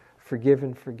just forgive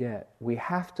and forget. We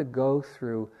have to go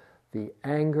through the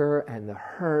anger and the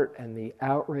hurt and the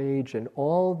outrage and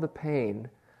all the pain,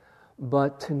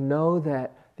 but to know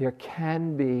that there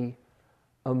can be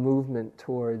a movement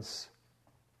towards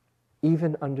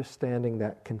even understanding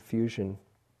that confusion.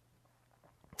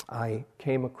 I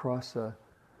came across a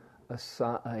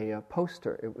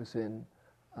poster. It was in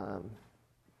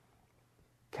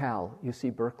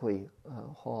UC Berkeley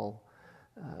Hall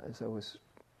as I was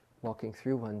walking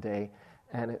through one day,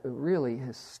 and it really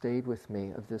has stayed with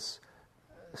me, of this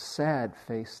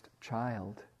sad-faced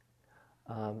child,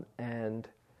 and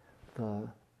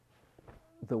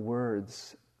the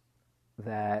words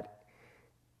that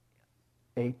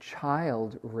a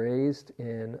child raised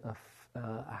in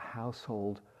a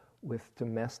household with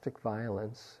domestic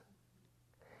violence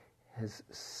is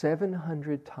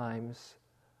 700 times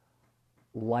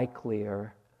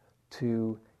likelier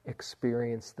to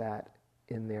experience that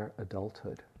in their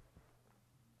adulthood,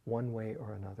 one way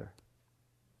or another,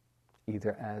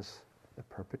 either as the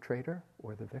perpetrator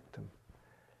or the victim.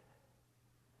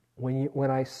 When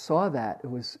I saw that, it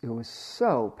was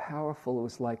so powerful. It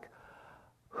was like,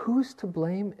 who's to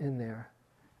blame in there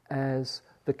as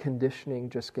the conditioning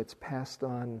just gets passed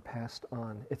on and passed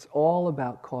on? It's all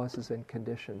about causes and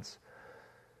conditions.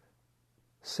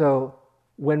 So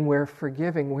when we're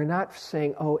forgiving, we're not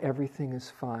saying, oh, everything is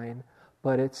fine,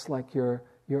 but it's like you're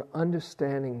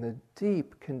understanding the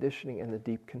deep conditioning and the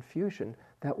deep confusion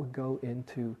that would go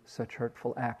into such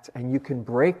hurtful acts. And you can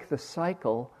break the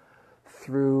cycle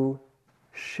through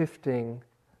shifting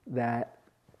that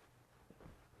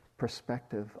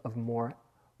perspective of more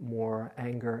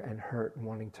anger and hurt and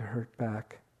wanting to hurt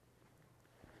back.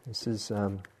 This is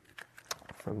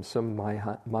from some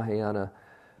Mahayana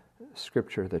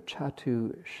scripture, the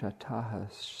Chatu Shataha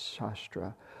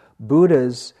Shastra.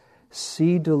 Buddhas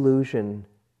see delusion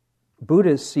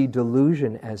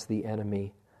as the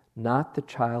enemy, not the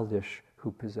childish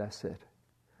who possess it.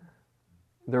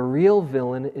 The real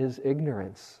villain is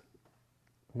ignorance,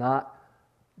 not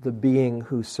the being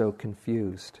who's so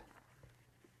confused.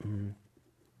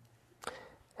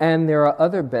 And there are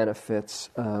other benefits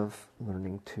of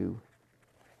learning to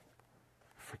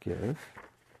forgive.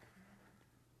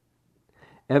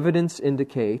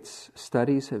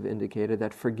 Studies have indicated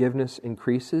that forgiveness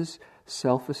increases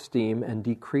self-esteem and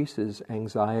decreases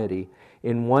anxiety.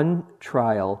 In one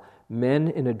trial, men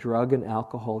in a drug and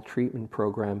alcohol treatment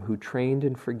program who trained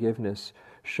in forgiveness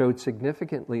showed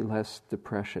significantly less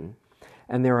depression.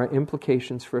 And there are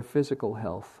implications for physical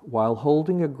health. While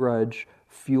holding a grudge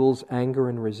fuels anger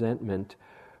and resentment,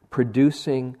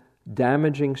 producing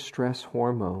damaging stress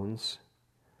hormones.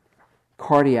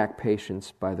 Cardiac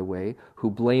patients, by the way, who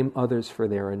blame others for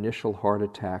their initial heart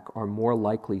attack are more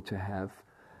likely to have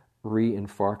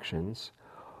reinfarctions.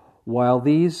 While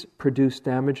these produce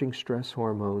damaging stress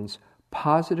hormones,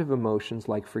 positive emotions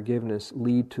like forgiveness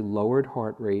lead to lowered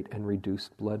heart rate and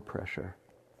reduced blood pressure.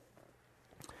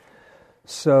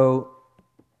 So,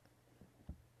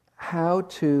 how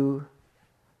to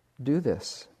do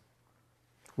this?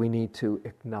 We need to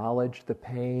acknowledge the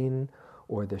pain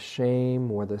or the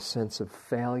shame or the sense of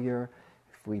failure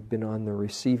if we've been on the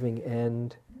receiving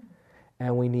end.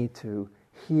 And we need to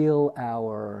heal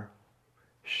our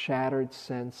shattered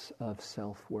sense of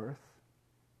self-worth.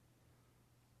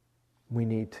 We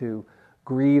need to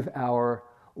grieve our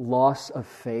loss of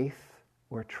faith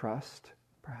or trust,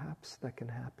 perhaps, that can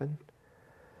happen.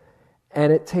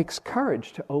 And it takes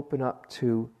courage to open up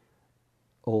to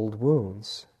old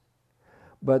wounds.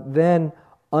 But then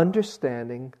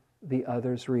understanding the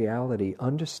other's reality,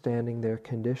 understanding their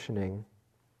conditioning,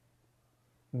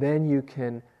 then you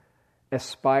can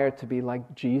aspire to be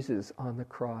like Jesus on the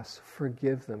cross.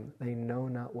 Forgive them, they know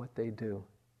not what they do.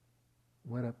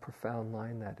 What a profound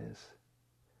line that is.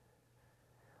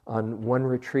 On one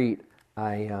retreat,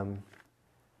 I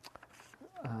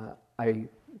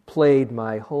played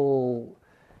my whole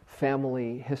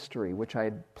family history, which I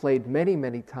had played many,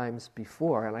 many times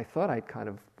before, and I thought I'd kind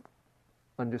of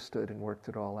understood and worked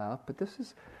it all out. But this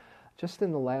is just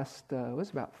in the last, it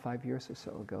was about 5 years or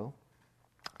so ago.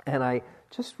 And I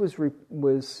just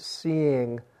was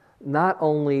seeing not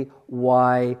only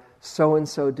why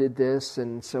so-and-so did this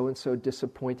and so-and-so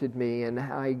disappointed me and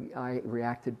how I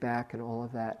reacted back and all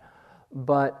of that,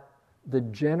 but the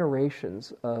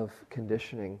generations of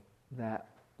conditioning that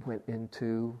went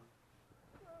into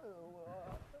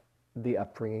the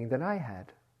upbringing that I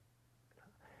had,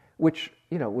 which,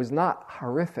 was not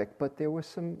horrific, but there were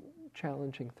some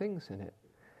challenging things in it.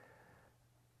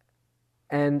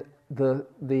 And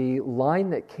the line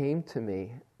that came to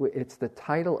me, it's the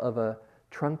title of a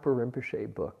Trungpa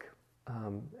Rinpoche book,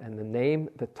 and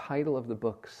the title of the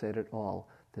book said it all.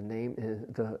 The name is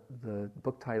the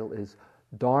book title is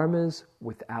Dharmas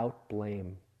Without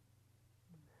Blame,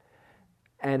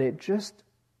 and it just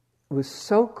was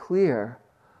so clear.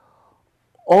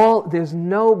 There's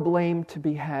no blame to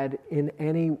be had in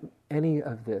any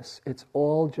of this. It's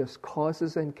all just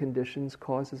causes and conditions,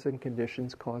 causes and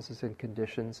conditions, causes and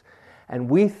conditions. And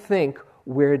we think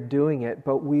we're doing it,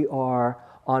 but we are,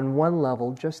 on one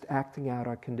level, just acting out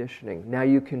our conditioning. Now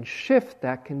you can shift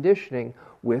that conditioning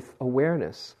with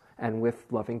awareness and with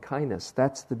loving kindness.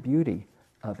 That's the beauty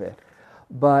of it.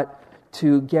 But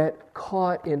to get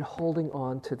caught in holding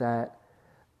on to that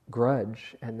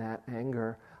grudge and that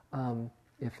anger,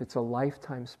 if it's a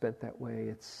lifetime spent that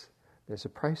way, there's a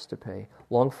price to pay.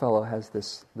 Longfellow has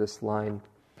this line: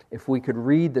 if we could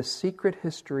read the secret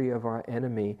history of our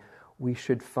enemy, we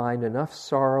should find enough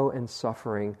sorrow and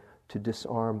suffering to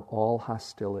disarm all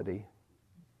hostility.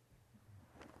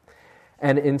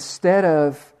 And instead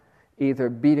of either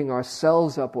beating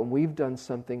ourselves up when we've done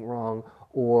something wrong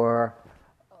or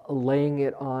laying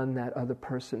it on that other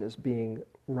person as being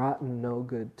rotten, no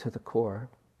good to the core,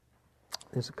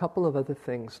 there's a couple of other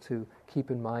things to keep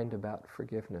in mind about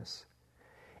forgiveness.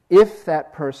 If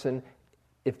that's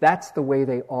the way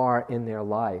they are in their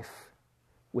life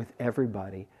with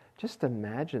everybody, just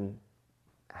imagine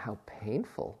how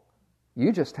painful.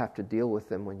 You just have to deal with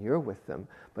them when you're with them.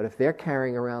 But if they're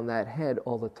carrying around that head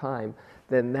all the time,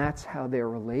 then that's how they're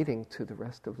relating to the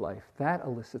rest of life. That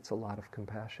elicits a lot of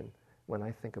compassion when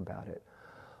I think about it.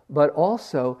 But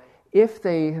also, if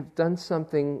they have done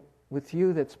something with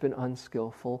you that's been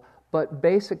unskillful, but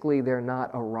basically they're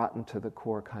not a rotten to the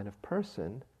core kind of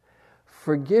person,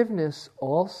 forgiveness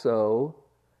also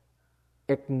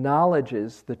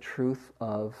acknowledges the truth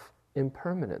of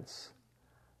impermanence.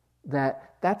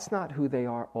 That's not who they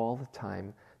are all the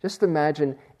time. Just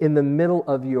imagine in the middle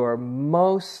of your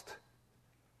most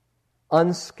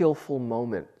unskillful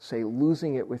moment, say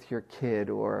losing it with your kid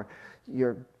or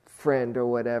your friend or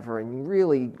whatever, and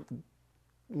really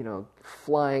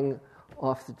flying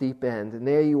off the deep end, and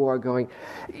there you are going,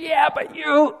 yeah, but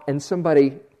you, and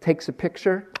somebody takes a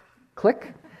picture,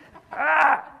 click,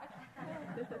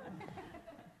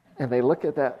 and they look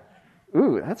at that,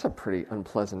 ooh, that's a pretty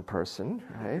unpleasant person,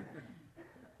 right?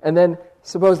 And then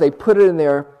suppose they put it in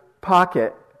their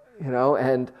pocket,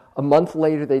 and a month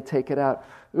later they take it out,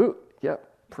 ooh,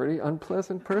 yep, pretty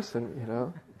unpleasant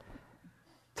person,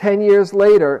 10 years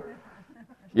later,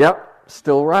 yep,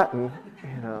 still rotten,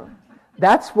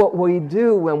 That's what we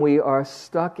do when we are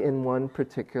stuck in one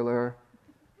particular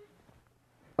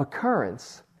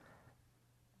occurrence.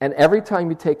 And every time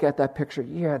you take out that picture,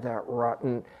 yeah, that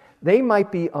rotten. They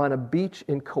might be on a beach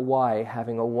in Kauai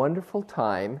having a wonderful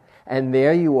time, and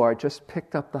there you are, just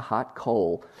picked up the hot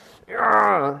coal.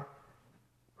 Ugh!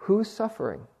 Who's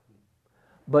suffering?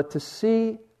 But to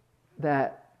see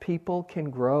that people can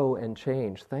grow and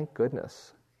change, thank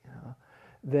goodness,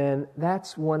 then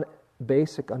that's one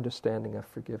basic understanding of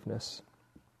forgiveness.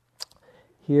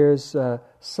 Here's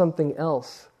something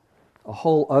else, a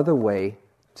whole other way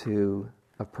to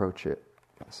approach it.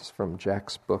 This is from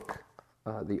Jack's book,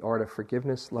 The Art of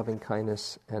Forgiveness, Loving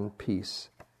Kindness, and Peace.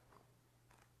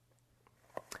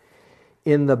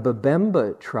 In the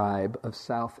Babemba tribe of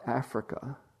South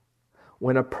Africa,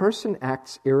 when a person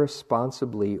acts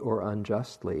irresponsibly or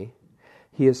unjustly,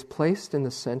 he is placed in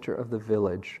the center of the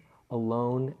village,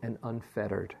 alone and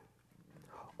unfettered.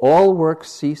 All work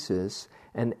ceases,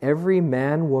 and every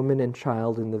man, woman, and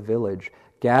child in the village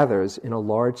gathers in a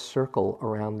large circle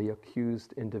around the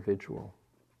accused individual.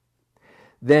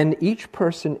 Then each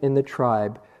person in the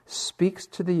tribe speaks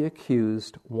to the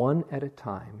accused one at a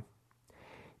time,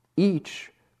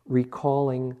 each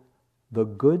recalling the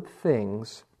good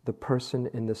things the person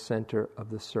in the center of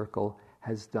the circle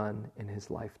has done in his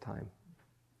lifetime.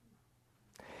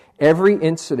 Every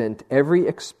incident, every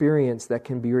experience that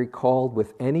can be recalled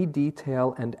with any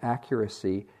detail and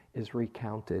accuracy is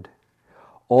recounted.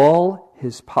 All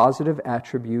his positive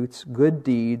attributes, good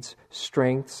deeds,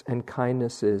 strengths, and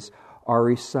kindnesses are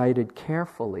recited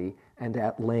carefully and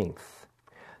at length.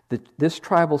 This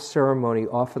tribal ceremony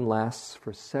often lasts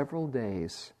for several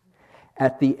days.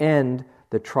 At the end,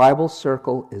 the tribal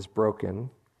circle is broken,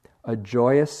 a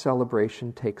joyous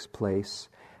celebration takes place,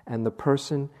 and the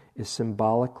person is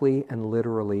symbolically and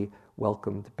literally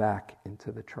welcomed back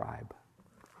into the tribe.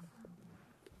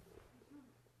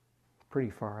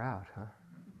 Pretty far out, huh?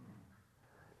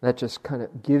 That just kind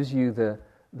of gives you the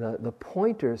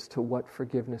pointers to what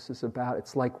forgiveness is about.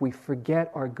 It's like we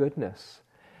forget our goodness,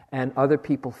 and other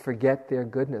people forget their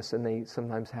goodness, and they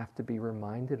sometimes have to be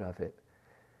reminded of it,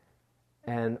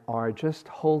 and are just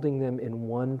holding them in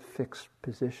one fixed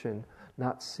position,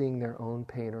 not seeing their own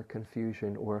pain or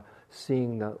confusion, or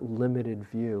seeing the limited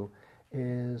view,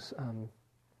 is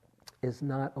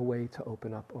not a way to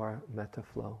open up our metta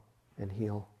flow and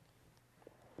heal.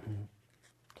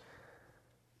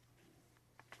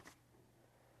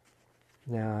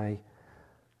 Now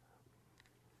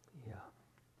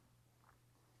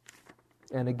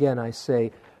and again I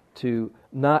say to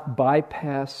not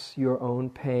bypass your own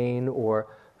pain or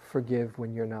forgive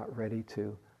when you're not ready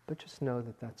to, but just know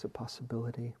that that's a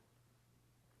possibility.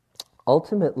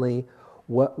 Ultimately,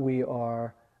 what we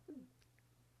are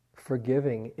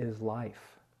forgiving is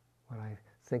life. What I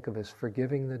think of as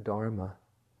forgiving the Dharma.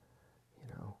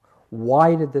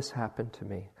 Why did this happen to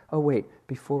me? Oh wait,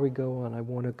 before we go on, I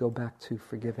want to go back to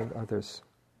forgiving others,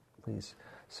 please.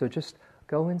 So just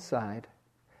go inside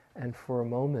and for a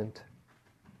moment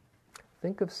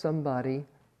think of somebody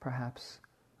perhaps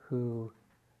who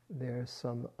there's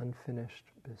some unfinished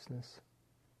business.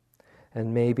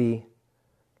 And maybe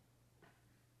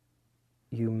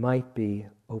you might be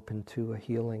open to a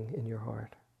healing in your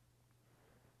heart.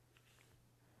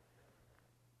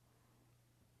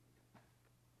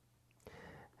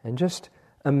 And just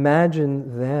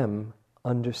imagine them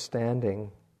understanding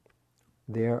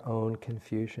their own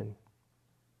confusion.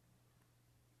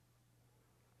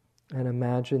 And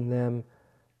imagine them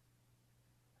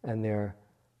and their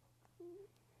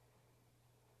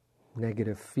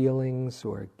negative feelings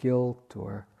or guilt,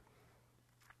 or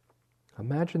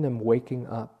imagine them waking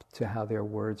up to how their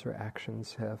words or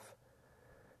actions have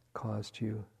caused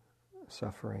you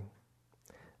suffering.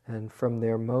 And from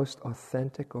their most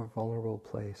authentic or vulnerable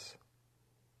place,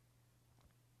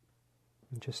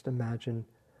 just imagine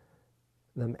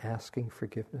them asking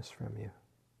forgiveness from you.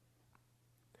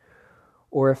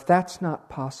 Or if that's not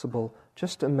possible,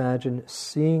 just imagine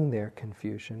seeing their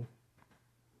confusion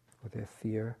or their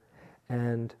fear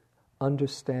and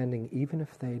understanding, even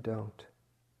if they don't.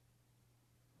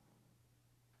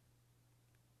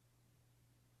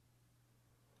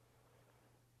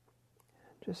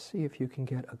 Just see if you can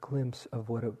get a glimpse of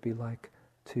what it would be like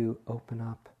to open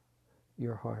up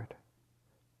your heart.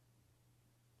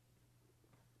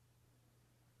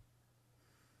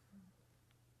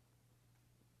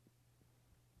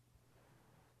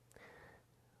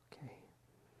 Okay,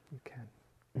 you can.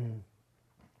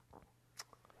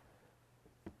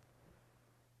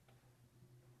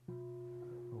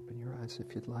 Open your eyes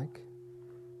if you'd like.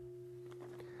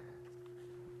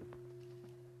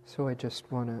 So I just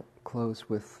want to close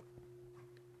with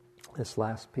this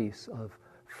last piece of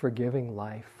forgiving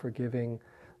life, forgiving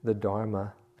the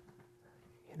Dharma.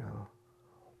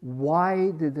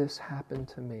 Why did this happen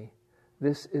to me?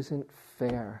 This isn't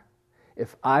fair.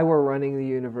 If I were running the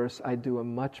universe, I'd do a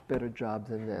much better job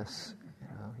than this.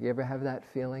 You ever have that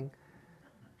feeling?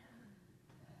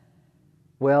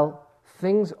 Well,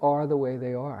 things are the way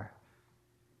they are.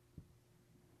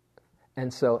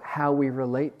 And so how we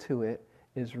relate to it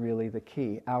is really the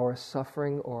key. Our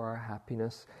suffering or our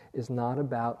happiness is not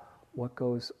about what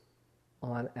goes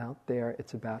on out there,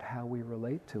 it's about how we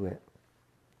relate to it.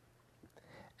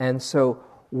 And so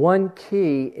one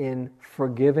key in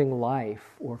forgiving life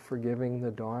or forgiving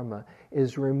the Dharma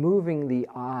is removing the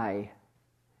I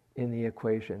in the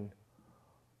equation,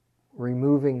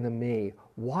 removing the me.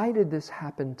 Why did this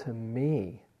happen to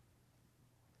me?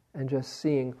 And just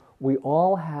seeing we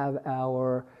all have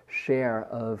our share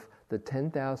of the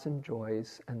 10,000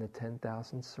 joys and the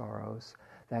 10,000 sorrows.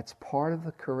 That's part of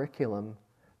the curriculum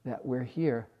that we're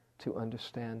here to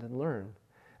understand and learn.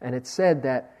 And it's said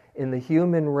that in the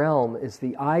human realm is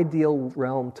the ideal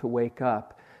realm to wake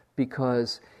up,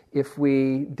 because if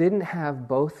we didn't have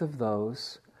both of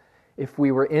those, If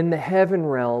we were in the heaven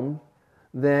realm,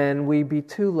 then we'd be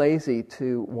too lazy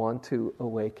to want to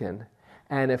awaken.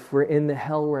 And if we're in the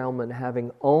hell realm and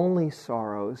having only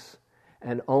sorrows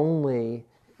and only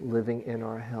living in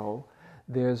our hell,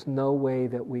 there's no way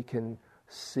that we can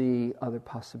see other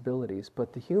possibilities.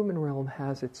 But the human realm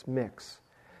has its mix.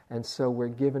 And so we're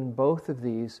given both of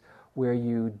these, where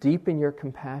you deepen your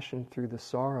compassion through the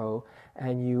sorrow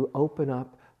and you open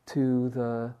up to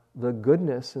the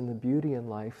goodness and the beauty in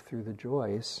life through the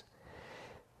joys.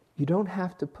 You don't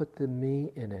have to put the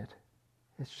me in it.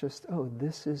 It's just,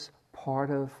 this is part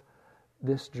of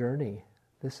this journey.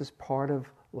 This is part of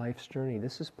life's journey.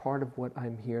 This is part of what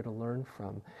I'm here to learn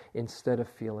from, instead of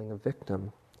feeling a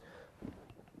victim.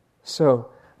 So,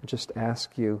 I'll just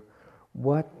ask you,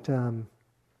 what am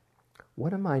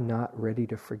I not ready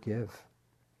to forgive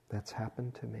that's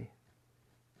happened to me?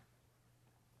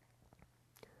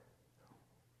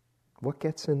 What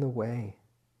gets in the way?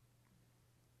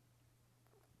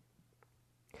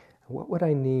 What would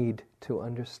I need to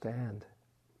understand?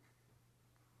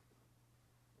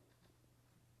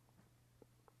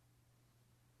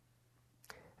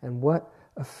 And what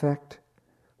effect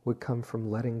would come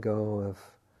from letting go of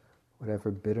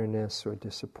whatever bitterness or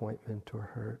disappointment or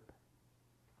hurt?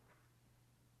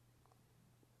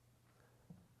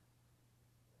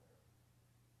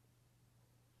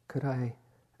 Could I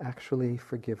actually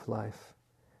forgive life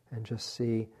and just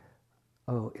see,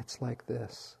 it's like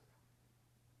this?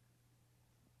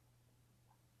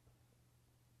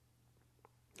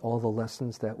 All the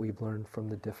lessons that we've learned from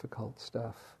the difficult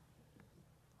stuff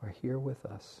are here with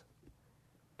us,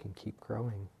 can keep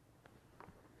growing.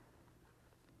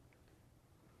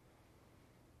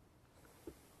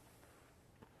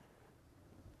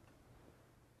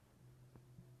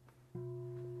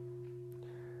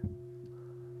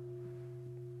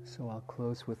 So I'll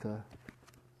close with a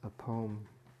poem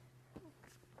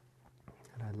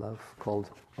that I love called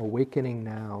Awakening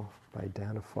Now by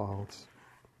Dana Falls.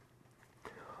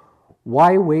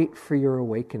 Why wait for your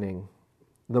awakening?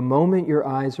 The moment your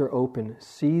eyes are open,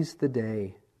 seize the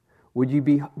day. Would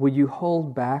you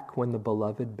hold back when the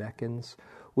beloved beckons?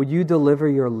 Would you deliver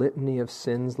your litany of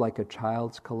sins like a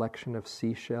child's collection of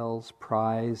seashells,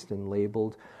 prized and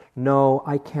labeled? No,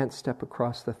 I can't step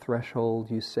across the threshold,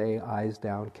 you say, eyes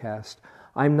downcast.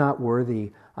 I'm not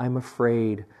worthy. I'm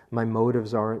afraid. My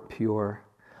motives aren't pure.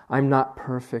 I'm not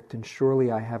perfect, and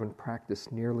surely I haven't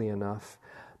practiced nearly enough.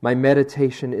 My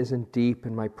meditation isn't deep,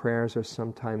 and my prayers are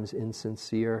sometimes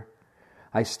insincere.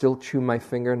 I still chew my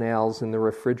fingernails, and the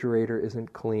refrigerator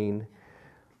isn't clean.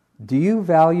 Do you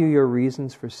value your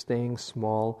reasons for staying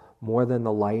small more than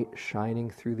the light shining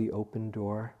through the open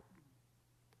door?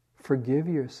 Forgive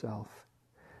yourself.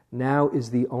 Now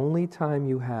is the only time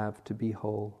you have to be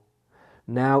whole.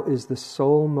 Now is the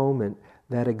sole moment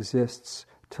that exists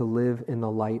to live in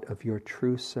the light of your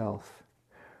true self.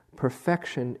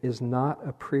 Perfection is not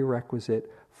a prerequisite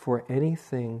for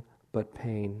anything but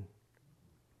pain.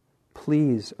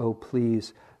 Please, oh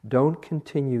please, don't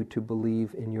continue to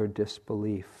believe in your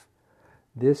disbelief.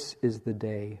 This is the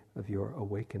day of your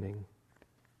awakening.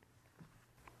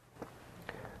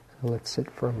 So let's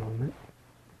sit for a moment.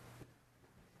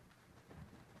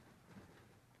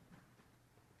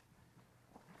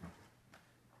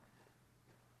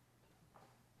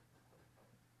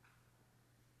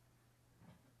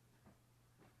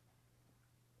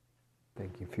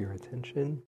 Thank you for your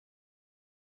attention.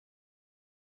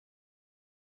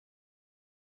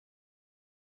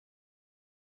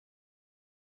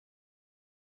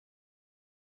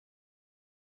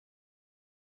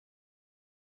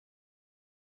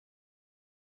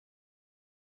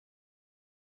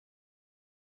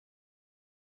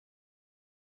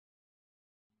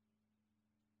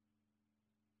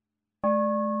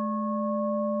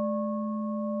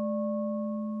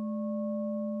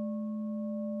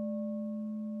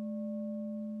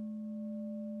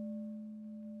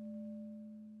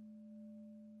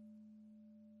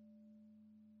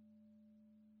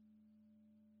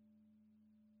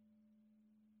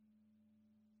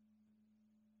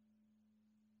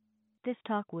 This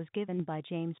talk was given by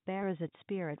James Baraz at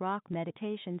Spirit Rock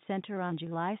Meditation Center on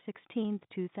July 16,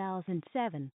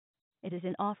 2007. It is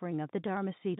an offering of the Dharma Seed